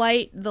 Okay. The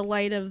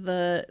light of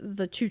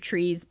the two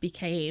trees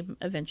became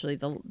eventually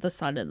the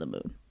sun and the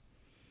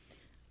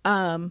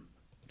moon.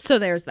 So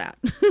there's that.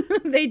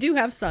 They do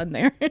have sun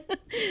there.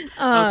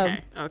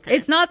 Okay.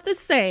 It's not the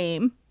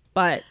same,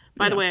 but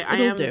by the way, I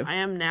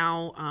am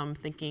now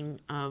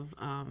thinking of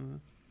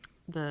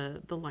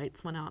the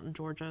lights went out in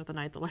Georgia. The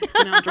night the lights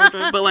went out in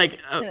Georgia, but like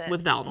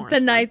with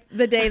Valinor.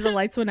 The day the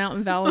lights went out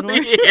in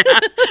Valinor. Yeah,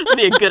 it'd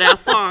be a good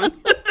ass song.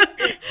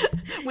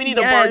 We need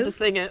a bard to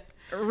sing it.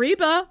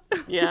 Reba.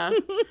 Yeah.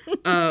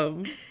 A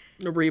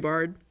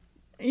rebard.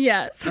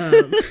 Yes.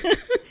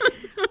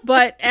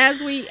 But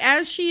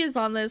as she is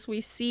on this, we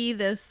see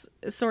this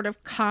sort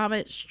of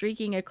comet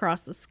streaking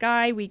across the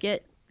sky. We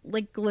get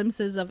like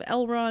glimpses of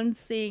Elrond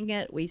seeing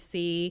it. We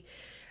see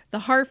the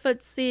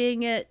Harfoots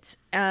seeing it.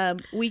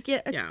 We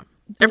get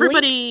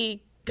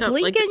everybody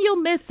blink and you'll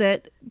miss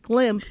it.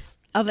 Glimpse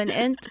of an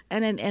Ent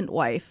and an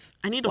Entwife.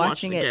 I need to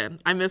watch it again.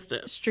 I missed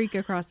it. Streak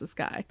across the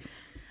sky.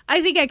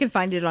 I think I can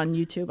find it on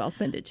YouTube. I'll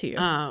send it to you.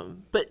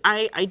 But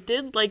I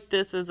did like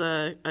this as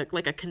a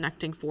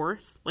connecting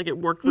force. Like it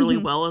worked really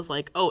well as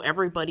like, oh,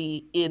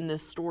 everybody in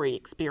this story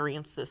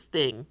experienced this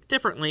thing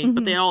differently,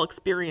 but they all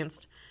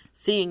experienced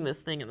seeing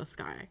this thing in the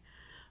sky.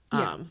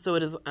 So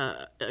it is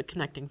a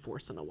connecting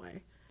force in a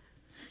way.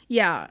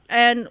 Yeah,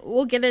 and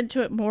we'll get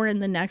into it more in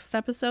the next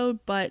episode,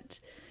 but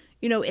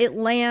it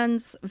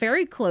lands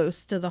very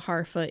close to the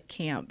Harfoot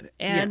camp,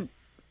 and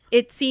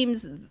it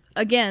seems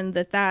again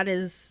that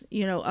is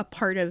a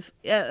part of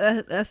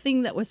a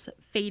thing that was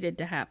fated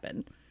to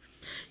happen.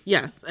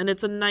 Yes, and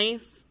it's a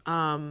nice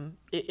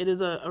it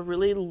is a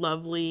really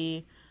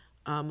lovely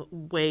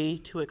way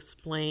to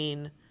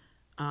explain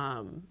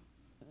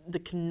the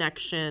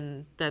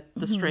connection that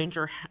the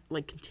stranger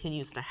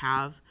continues to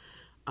have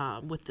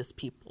with this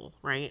people,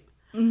 right?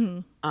 The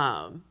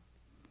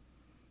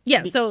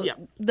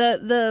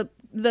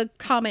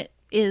comet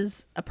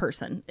is a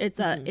person. It's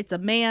a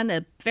man,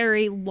 a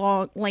very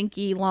long,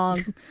 lanky,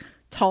 long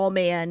tall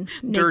man,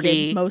 naked,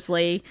 Dirty.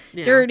 mostly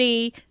Yeah.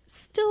 dirty,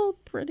 still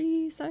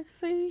pretty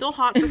sexy, Still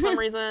hot for some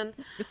reason.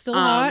 still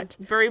hot.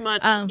 Very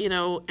much,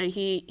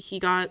 he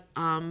got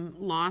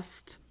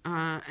lost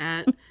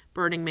at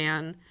Burning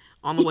Man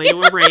on the way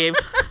to a rave.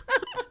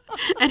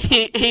 And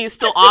he's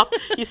still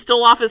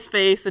off his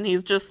face, and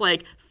he's just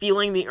like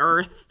feeling the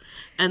earth,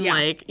 and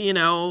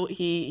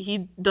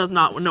he does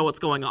not know what's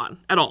going on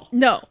at all.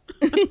 No.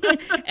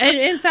 And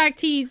in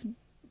fact, he's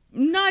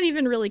not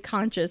even really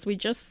conscious. We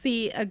just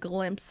see a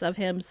glimpse of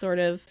him sort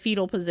of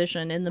fetal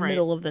position in the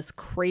middle of this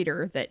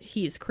crater that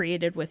he's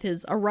created with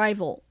his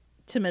arrival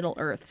to Middle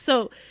Earth.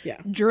 So,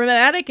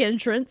 dramatic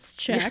entrance,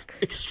 check.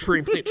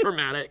 Extremely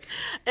dramatic.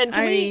 And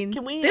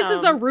can we this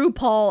is a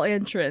RuPaul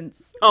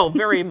entrance. Oh,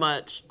 very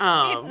much.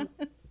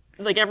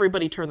 Like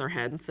everybody turned their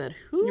head and said,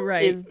 "Who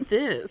is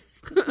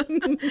this?"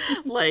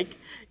 Like,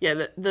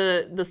 yeah,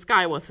 the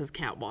sky was his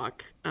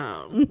catwalk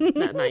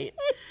that night.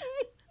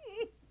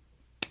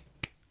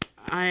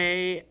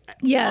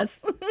 Yes.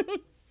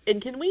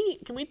 And can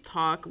we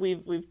talk?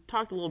 We've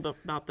talked a little bit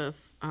about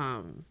this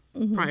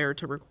prior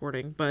to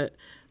recording, but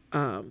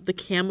the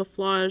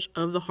camouflage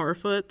of the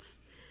Harfoots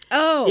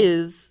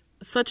is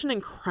such an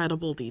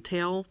incredible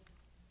detail.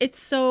 It's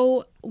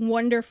so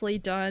wonderfully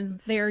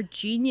done. They're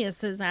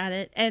geniuses at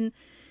it. And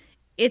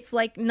it's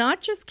like not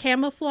just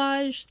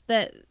camouflage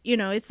that,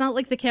 it's not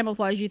like the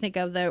camouflage you think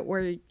of that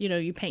where,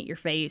 you paint your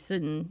face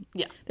and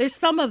there's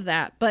some of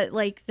that, but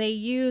like they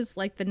use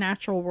like the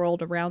natural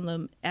world around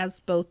them as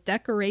both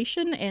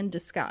decoration and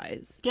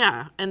disguise.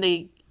 Yeah. And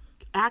they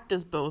act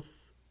as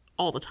both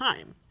all the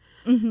time.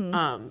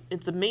 Mm-hmm.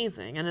 It's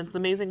amazing. And it's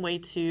an amazing way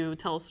to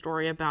tell a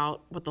story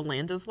about what the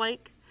land is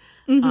like.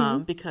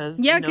 Mm-hmm. Because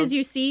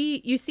you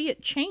see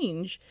it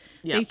change.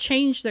 Yeah. They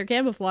change their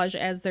camouflage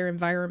as their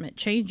environment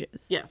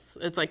changes. Yes,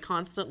 it's like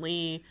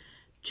constantly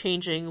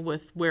changing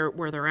with where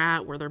they're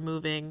at, where they're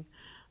moving,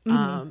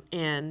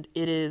 and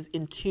it is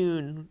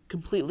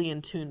completely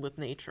in tune with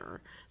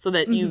nature, so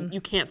that you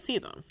can't see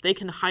them. They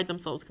can hide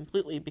themselves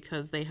completely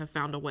because they have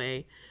found a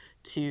way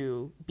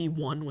to be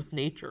one with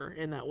nature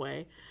in that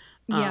way.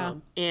 Yeah,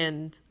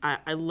 and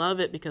I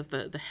love it because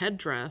the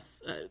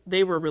headdress,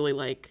 they were really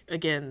like,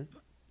 again,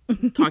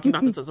 talking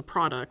about this as a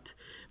product.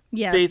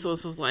 Yeah,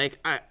 Bezos was like,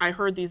 I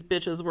heard these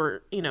bitches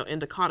were,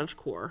 into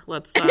cottagecore.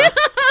 Let's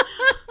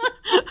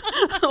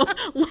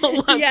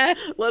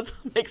let's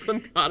make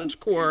some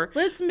cottagecore.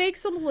 Let's make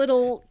some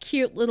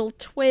cute little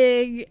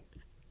twig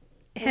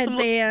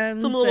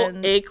headbands, some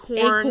little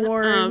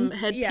acorn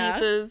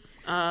headpieces.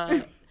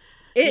 It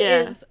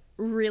is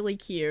really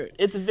cute.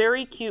 It's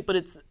very cute, but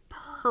it's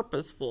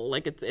purposeful.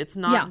 Like it's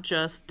not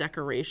just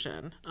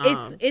decoration.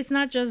 It's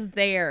not just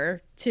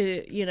there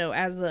to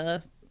as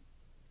a.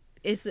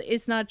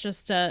 It's not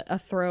just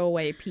a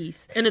throwaway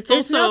piece. And it's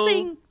There's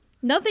also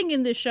nothing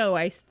in the show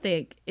I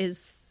think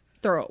is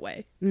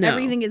throwaway. No.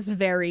 Everything is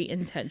very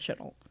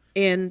intentional.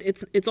 And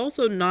it's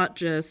also not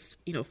just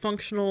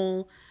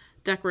Functional,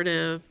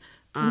 decorative,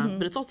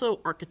 but it's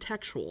also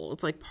architectural.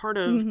 It's like part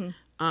of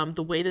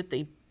the way that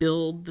they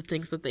build the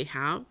things that they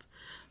have.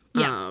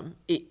 Yeah.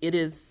 It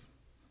is.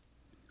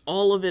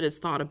 All of it is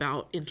thought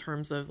about in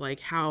terms of like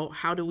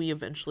how do we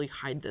eventually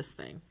hide this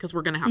thing, because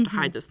we're going to have to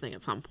hide this thing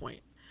at some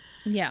point.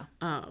 Yeah.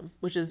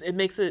 Which is, it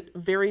makes it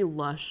very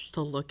lush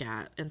to look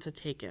at and to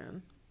take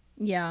in.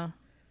 Yeah.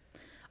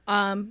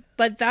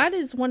 But that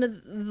is one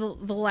of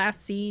the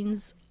last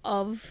scenes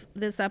of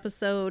this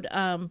episode.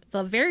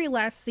 The very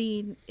last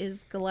scene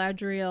is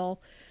Galadriel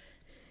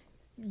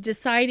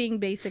deciding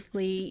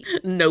basically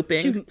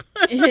Noping.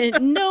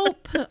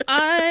 Nope.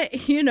 I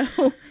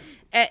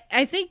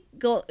think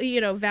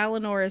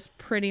Valinor is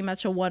pretty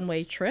much a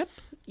one-way trip.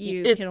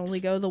 You can only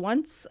go the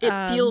once.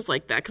 It feels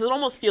like that, because it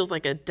almost feels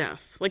like a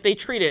death. Like they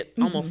treat it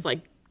almost like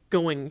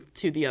going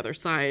to the other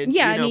side.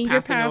 Yeah, you're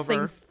passing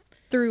over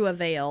through a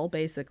veil,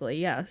 basically.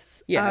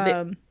 Yes.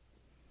 Yeah.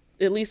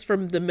 At least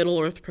from the Middle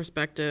Earth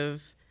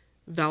perspective,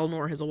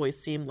 Valinor has always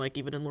seemed like,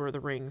 even in Lord of the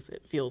Rings,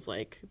 it feels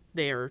like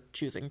they are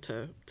choosing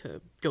to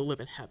go live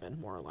in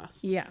heaven, more or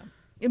less. Yeah,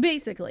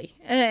 basically,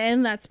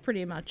 and that's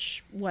pretty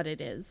much what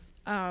it is.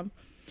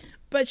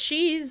 But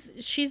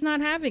she's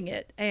not having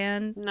it,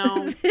 and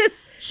no,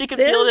 she can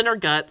feel it in her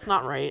guts.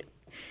 Not right.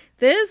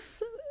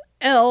 This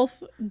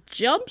elf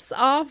jumps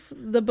off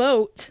the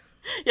boat.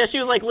 Yeah, she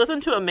was like, "Listen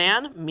to a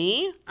man,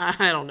 me?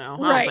 I don't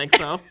know. I don't think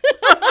so."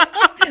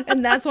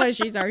 And that's why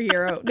she's our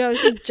hero. No,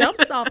 she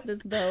jumps off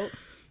this boat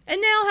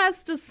and now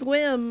has to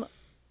swim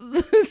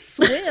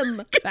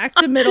back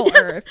to Middle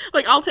Earth.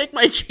 Like, I'll take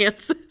my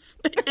chances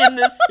in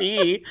the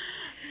sea.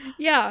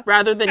 Yeah.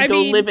 Rather than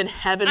live in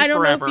heaven forever. I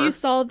don't know if you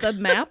saw the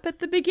map at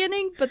the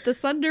beginning, but the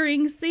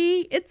Sundering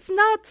Sea, it's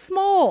not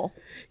small.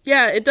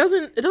 Yeah, it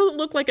doesn't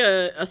look like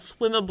a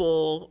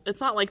swimmable.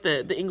 It's not like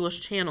the English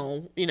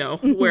Channel,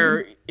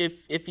 where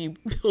if you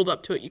build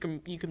up to it, you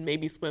can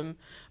maybe swim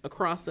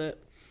across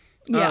it.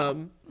 Yeah.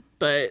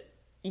 But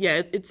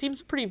yeah, it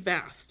seems pretty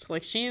vast.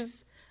 Like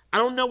I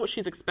don't know what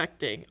she's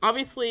expecting.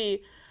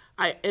 Obviously,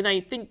 I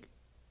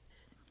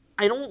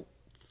don't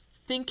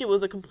think it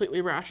was a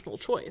completely rational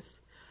choice.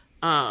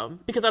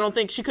 Because I don't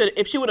think she could,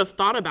 if she would have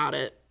thought about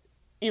it,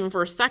 even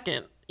for a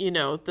second,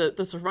 the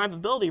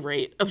survivability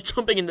rate of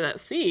jumping into that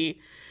sea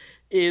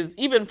is,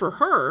 even for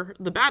her,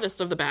 the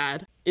baddest of the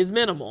bad, is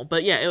minimal.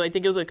 But yeah, I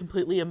think it was a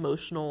completely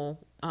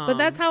emotional. But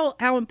that's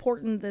how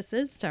important this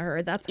is to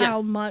her. That's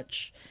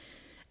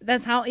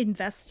how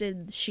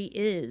invested she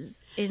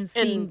is in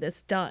seeing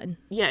this done.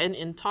 Yeah, and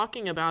in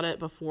talking about it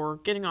before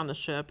getting on the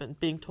ship and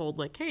being told,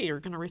 like, hey, you're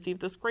going to receive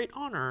this great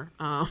honor,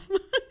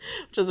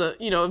 which is a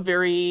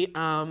very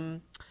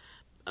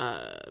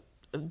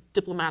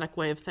diplomatic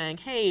way of saying,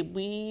 hey,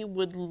 we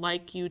would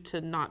like you to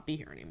not be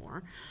here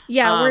anymore.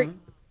 Yeah, we're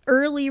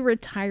early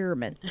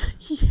retirement.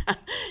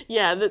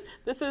 Yeah.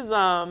 This is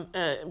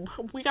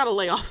we got to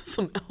lay off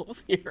some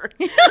elves here,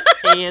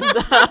 and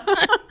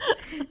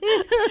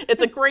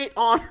it's a great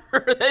honor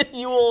that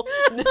you will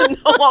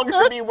no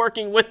longer be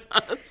working with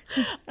us.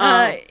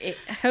 I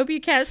hope you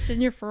cashed in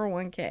your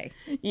 401k.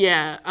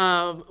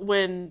 Yeah.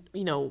 When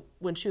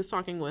she was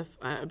talking with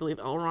I believe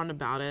Elrond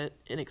about it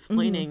and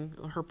explaining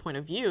her point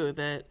of view,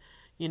 that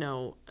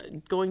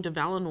going to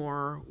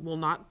Valinor will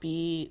not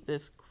be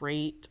this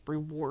great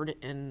reward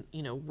and,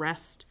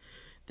 rest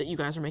that you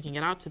guys are making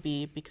it out to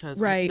be, because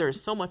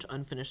there's so much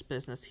unfinished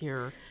business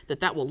here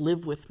that will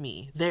live with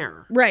me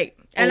there. Right.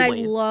 And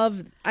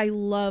always. I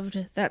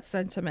loved that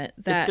sentiment,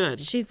 that it's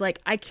good. She's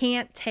like, I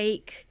can't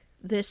take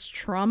this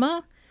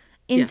trauma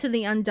into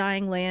the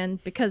Undying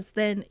Land, because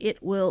then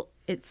it will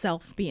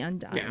itself be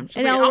undone. Yeah, and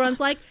Elrond's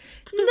like,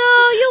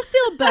 no, you'll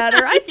feel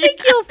better. I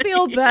think you'll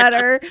feel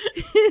better.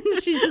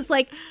 She's just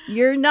like,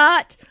 you're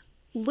not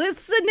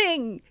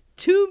listening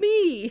to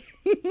me.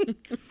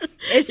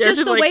 It's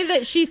just the way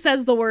that she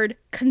says the word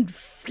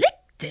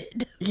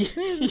conflicted.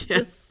 It's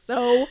just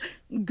so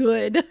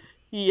good.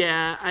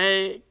 Yeah,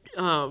 I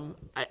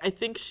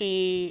think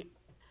she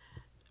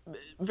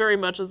very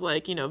much is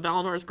like,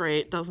 Valinor is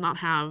great, does not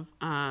have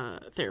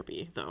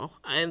therapy though,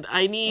 and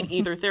I need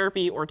either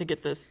therapy or to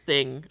get this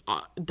thing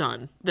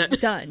done.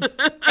 Done.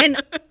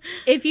 And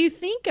if you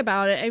think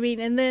about it, I mean,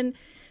 and then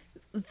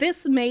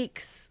this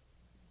makes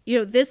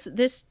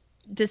this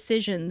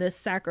decision, this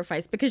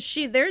sacrifice, because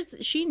she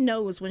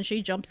knows when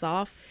she jumps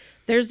off,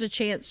 there's a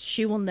chance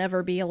she will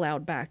never be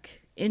allowed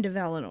back into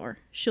Valinor.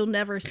 She'll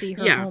never see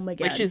her home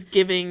again. Like, she's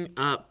giving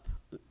up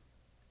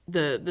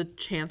the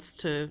chance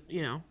to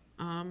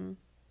come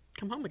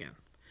home again,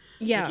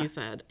 like you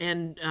said,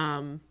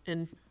 and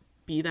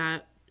be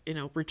that,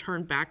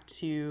 return back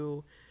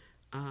to,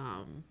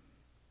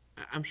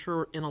 I'm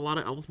sure in a lot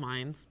of elves'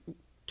 minds,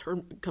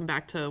 come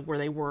back to where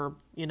they were,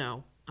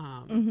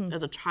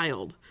 as a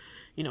child,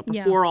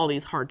 before all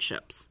these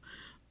hardships.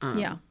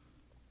 And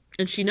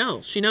she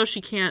knows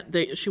she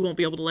can't, she won't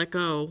be able to let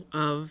go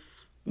of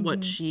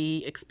what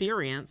she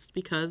experienced,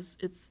 because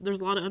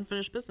there's a lot of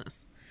unfinished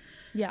business.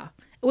 Yeah.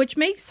 Which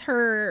makes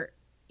her,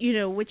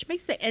 which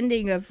makes the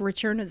ending of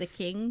Return of the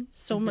King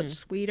so much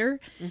sweeter,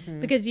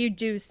 because you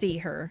do see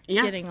her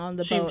getting on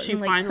the boat. She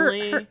and, like,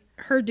 finally,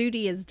 her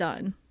duty is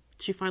done.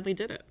 She finally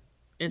did it,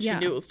 and she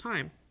knew it was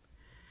time.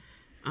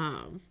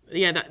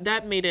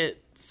 That made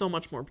it so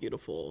much more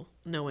beautiful,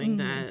 knowing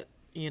that,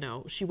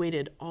 she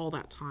waited all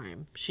that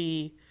time.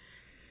 She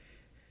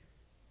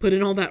put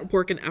in all that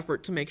work and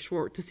effort to make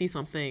sure to see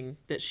something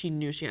that she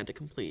knew she had to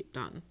complete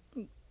done.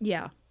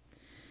 Yeah.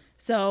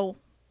 So,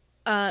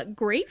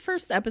 great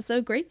first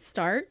episode, great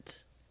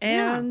start.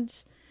 And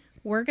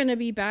we're going to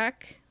be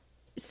back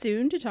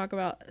soon to talk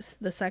about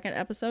the second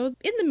episode.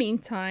 In the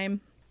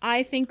meantime,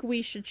 I think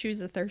we should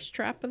choose a thirst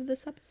trap of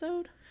this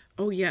episode.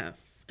 Oh,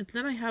 yes. And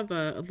then I have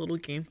a little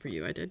game for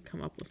you. I did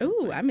come up with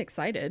something. Ooh, I'm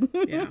excited.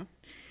 Yeah.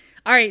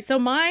 All right, so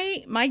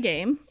my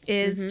game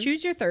is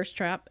choose your thirst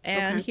trap,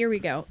 and here we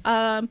go.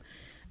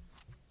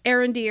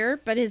 Arondir,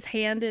 but his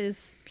hand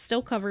is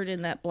still covered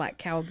in that black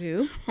cow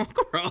goo. Oh,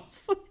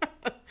 gross.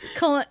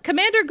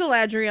 Commander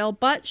Galadriel,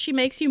 but she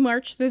makes you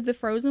march through the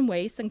frozen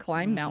wastes and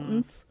climb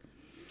mountains.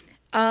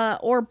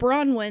 Or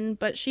Bronwyn,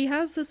 but she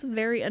has this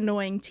very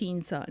annoying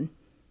teen son.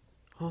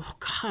 Oh,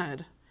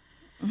 God.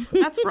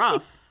 That's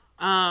rough.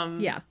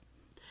 Yeah.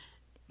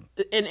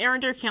 And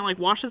Arondir can't, like,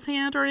 wash his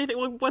hand or anything?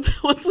 What's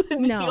the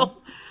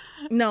deal?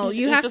 No,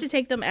 you have to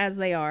take them as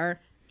they are.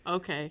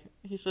 Okay.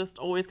 He's just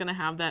always going to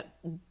have that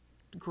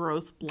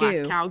gross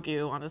black cow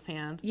goo on his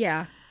hand.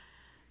 Yeah.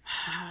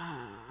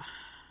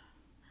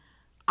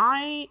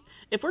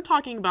 If we're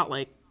talking about,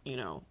 like,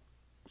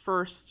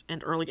 first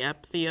and early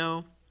ep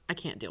Theo, I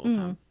can't deal with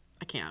him.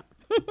 I can't.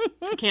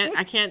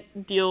 I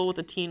can't deal with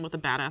a teen with a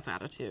badass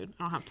attitude.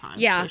 I don't have time.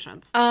 Yeah.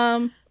 Patience.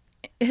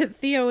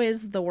 Theo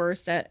is the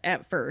worst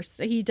at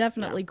first. He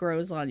definitely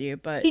grows on you,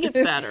 but he gets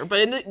better. But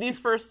in these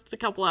first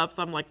couple eps,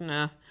 I'm like,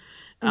 nah.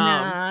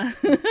 Nah.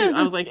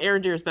 I was like,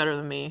 Arondir is better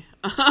than me.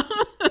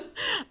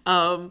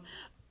 So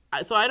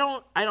I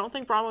don't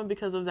think Bronwyn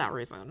because of that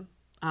reason.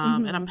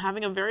 And I'm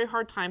having a very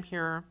hard time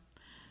here.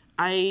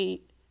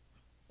 I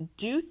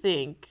do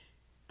think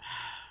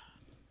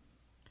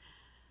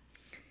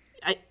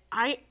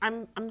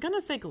I'm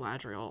gonna say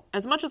Galadriel.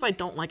 As much as I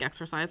don't like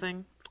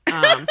exercising,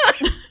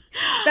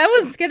 That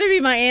was gonna be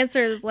my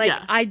answer. Is like,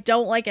 Yeah. I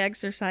don't like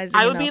exercising.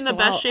 I would be enough, in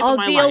the so best shape of I'll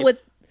my deal life.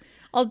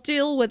 I'll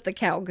deal with the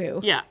cow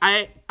goo. Yeah,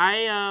 I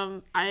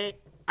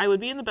would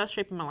be in the best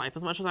shape of my life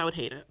as much as I would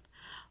hate it.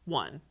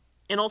 One.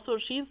 And also,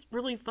 she's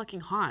really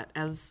fucking hot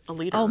as a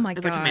leader. Oh my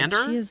as god, a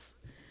commander. she is.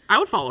 I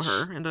would follow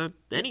her into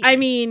anything. I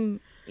mean,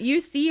 you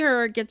see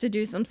her get to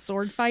do some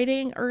sword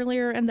fighting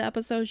earlier in the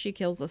episode. She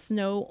kills a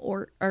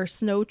snow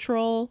snow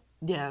troll.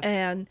 Yes.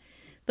 And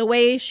the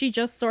way she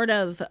just sort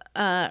of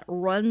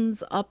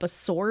runs up a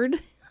sword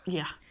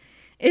yeah.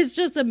 is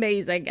just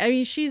amazing. I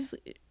mean, she's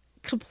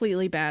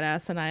completely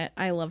badass, and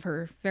I love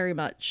her very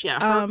much.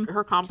 Yeah,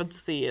 her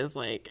competency is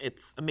like,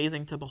 it's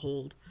amazing to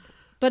behold.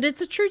 But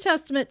it's a true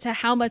testament to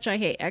how much I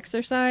hate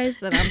exercise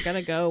that I'm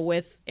gonna go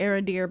with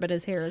Arondir, but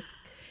his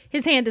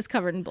hand is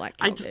covered in black.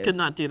 I just could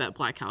not do that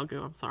black cow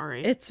goo. I'm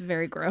sorry. It's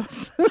very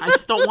gross. I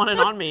just don't want it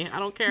on me. I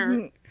don't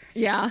care.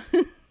 Yeah.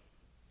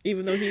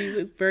 Even though he's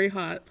very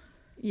hot.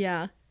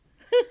 Yeah.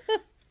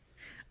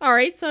 All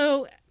right.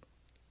 So,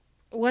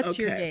 what's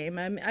your Okay. game?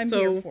 I'm So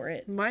here for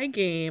it. my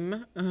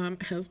game,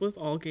 as with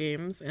all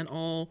games and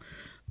all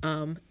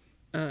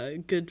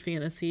good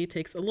fantasy,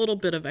 takes a little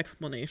bit of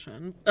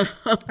explanation.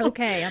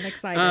 Okay, I'm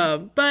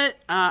excited. But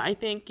I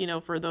think,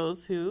 for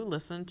those who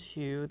listen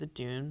to the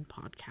Dune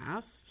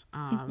podcast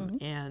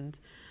and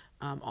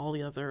all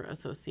the other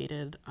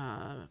associated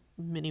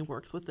mini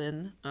works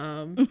within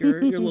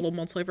your little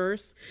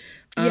multiverse,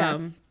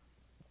 Yes.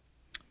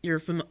 you're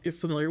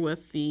familiar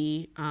with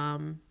the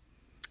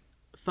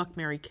Fuck,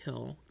 Marry,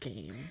 Kill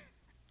game.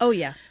 Oh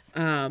yes.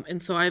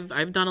 And so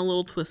I've done a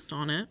little twist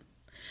on it.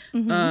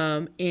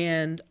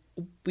 And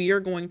we are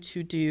going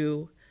to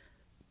do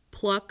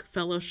Pluck,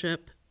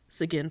 Fellowship,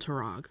 Sigyn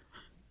Tarag.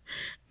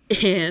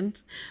 And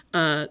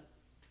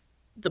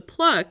the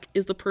Pluck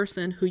is the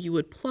person who you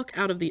would pluck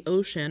out of the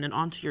ocean and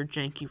onto your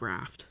janky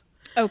raft.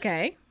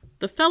 Okay.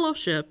 The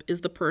Fellowship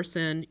is the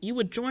person you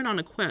would join on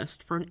a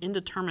quest for an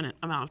indeterminate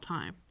amount of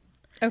time.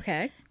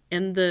 Okay.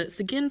 And the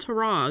Sigyn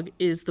Tarag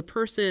is the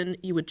person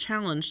you would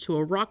challenge to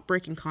a rock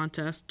breaking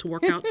contest to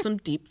work out some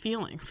deep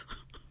feelings.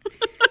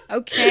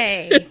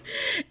 Okay.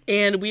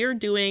 And we are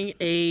doing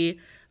a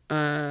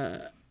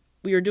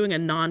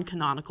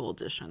non-canonical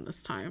edition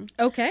this time.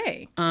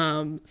 Okay.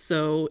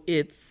 So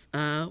it's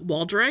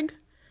Waldreg,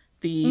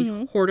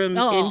 the Whoredom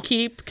Oh.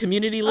 Innkeep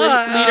community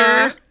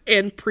leader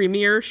and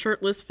premier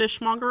shirtless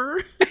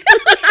fishmongerer.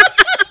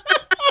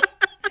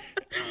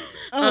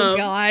 Oh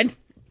God.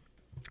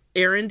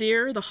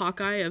 Arondir, the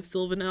Hawkeye of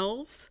Sylvan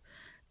Elves,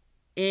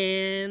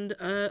 and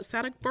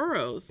Sadok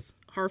Burrows,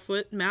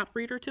 Harfoot map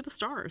reader to the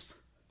stars.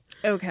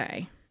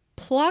 Okay.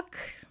 Pluck.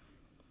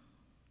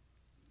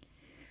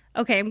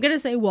 Okay, I'm gonna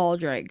say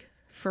Waldreg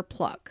for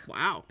Pluck.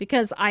 Wow.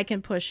 Because I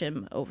can push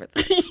him over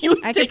the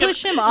I can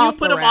push him off You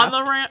put the him on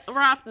the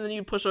raft, and then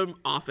you push him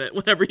off it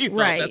whenever you felt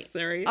Right.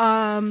 necessary.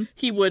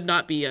 He would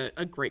not be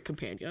a great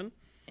companion.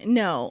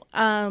 No.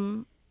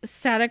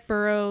 Sadok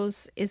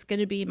Burrows is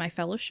gonna be my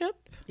fellowship.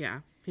 Yeah,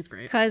 he's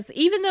great. Because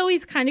even though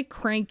he's kind of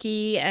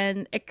cranky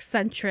and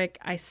eccentric,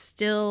 I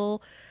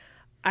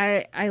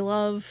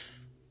love,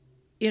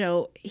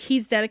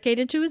 he's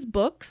dedicated to his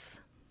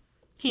books.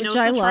 He knows which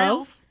I the love.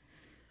 trails.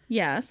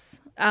 Yes.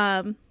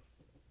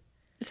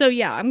 So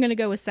yeah, I'm gonna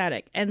go with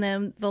Sadok, and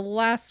then the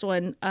last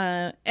one,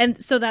 and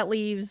so that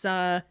leaves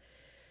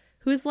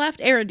who's left?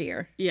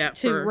 Arondir. Yeah,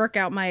 to work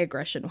out my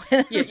aggression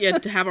with. Yeah,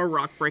 to have a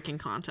rock breaking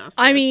contest.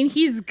 I with. mean,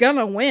 he's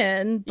gonna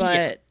win,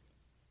 but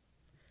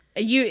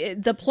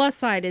the plus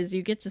side is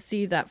you get to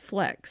see that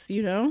flex,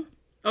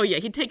 Oh yeah,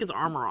 he'd take his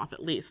armor off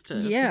at least to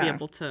be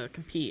able to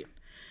compete.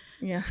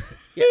 Yeah.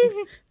 Yeah,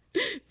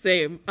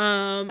 same.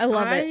 I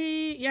love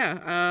it.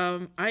 Yeah.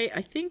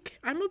 I think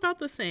I'm about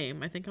the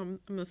same. I think I'm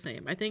the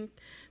same. I think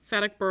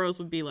Sadok Burrows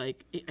would be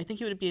like. I think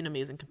he would be an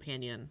amazing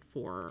companion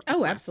for.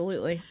 Oh,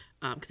 absolutely.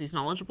 Because he's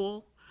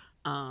knowledgeable.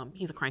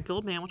 He's a cranky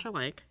old man, which I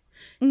like.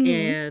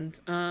 Mm-hmm.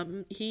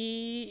 And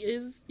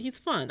he's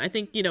fun. I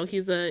think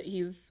he's a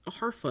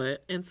Harfoot,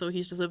 and so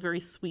he's just a very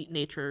sweet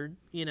natured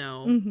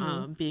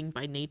being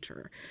by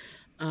nature.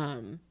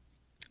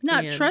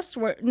 Not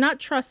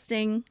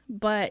trusting,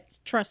 but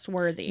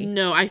trustworthy.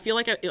 No, I feel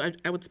like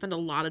I would spend a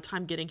lot of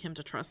time getting him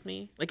to trust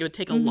me. Like it would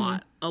take a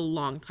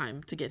long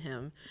time to get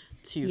him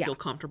to feel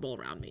comfortable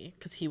around me,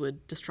 because he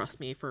would distrust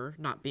me for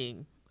not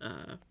being,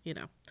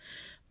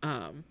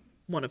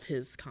 one of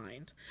his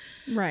kind.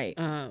 Right.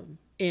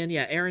 And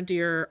yeah,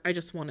 Arondir, I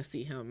just want to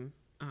see him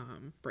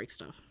break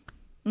stuff.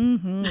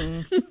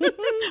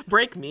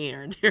 Break me,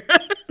 Arondir.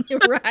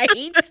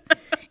 Right.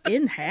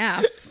 In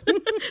half.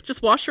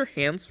 Just wash your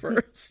hands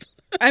first.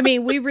 I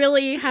mean, we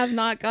really have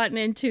not gotten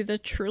into the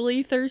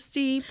truly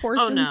thirsty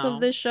portions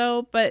of this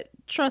show, but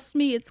trust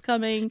me, it's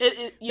coming.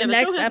 The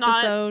next show has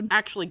episode not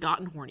actually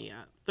gotten horny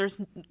yet. There's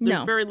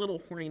No. very little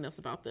horniness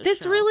about this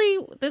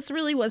show. This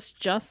really was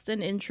just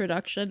an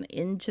introduction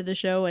into the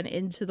show and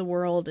into the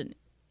world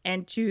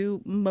and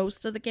to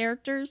most of the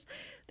characters.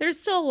 There's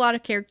still a lot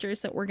of characters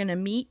that we're going to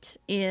meet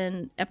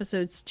in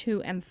episodes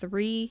 2 and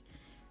 3.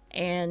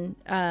 And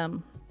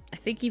I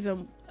think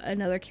even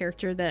another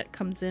character that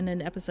comes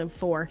in episode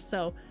 4.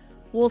 So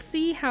we'll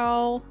see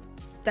how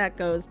that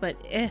goes. But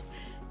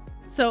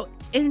so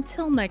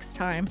until next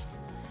time,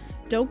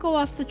 don't go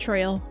off the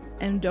trail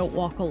and don't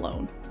walk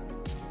alone.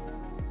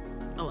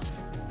 Oh.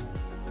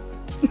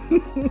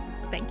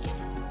 Thank you.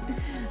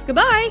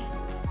 Goodbye.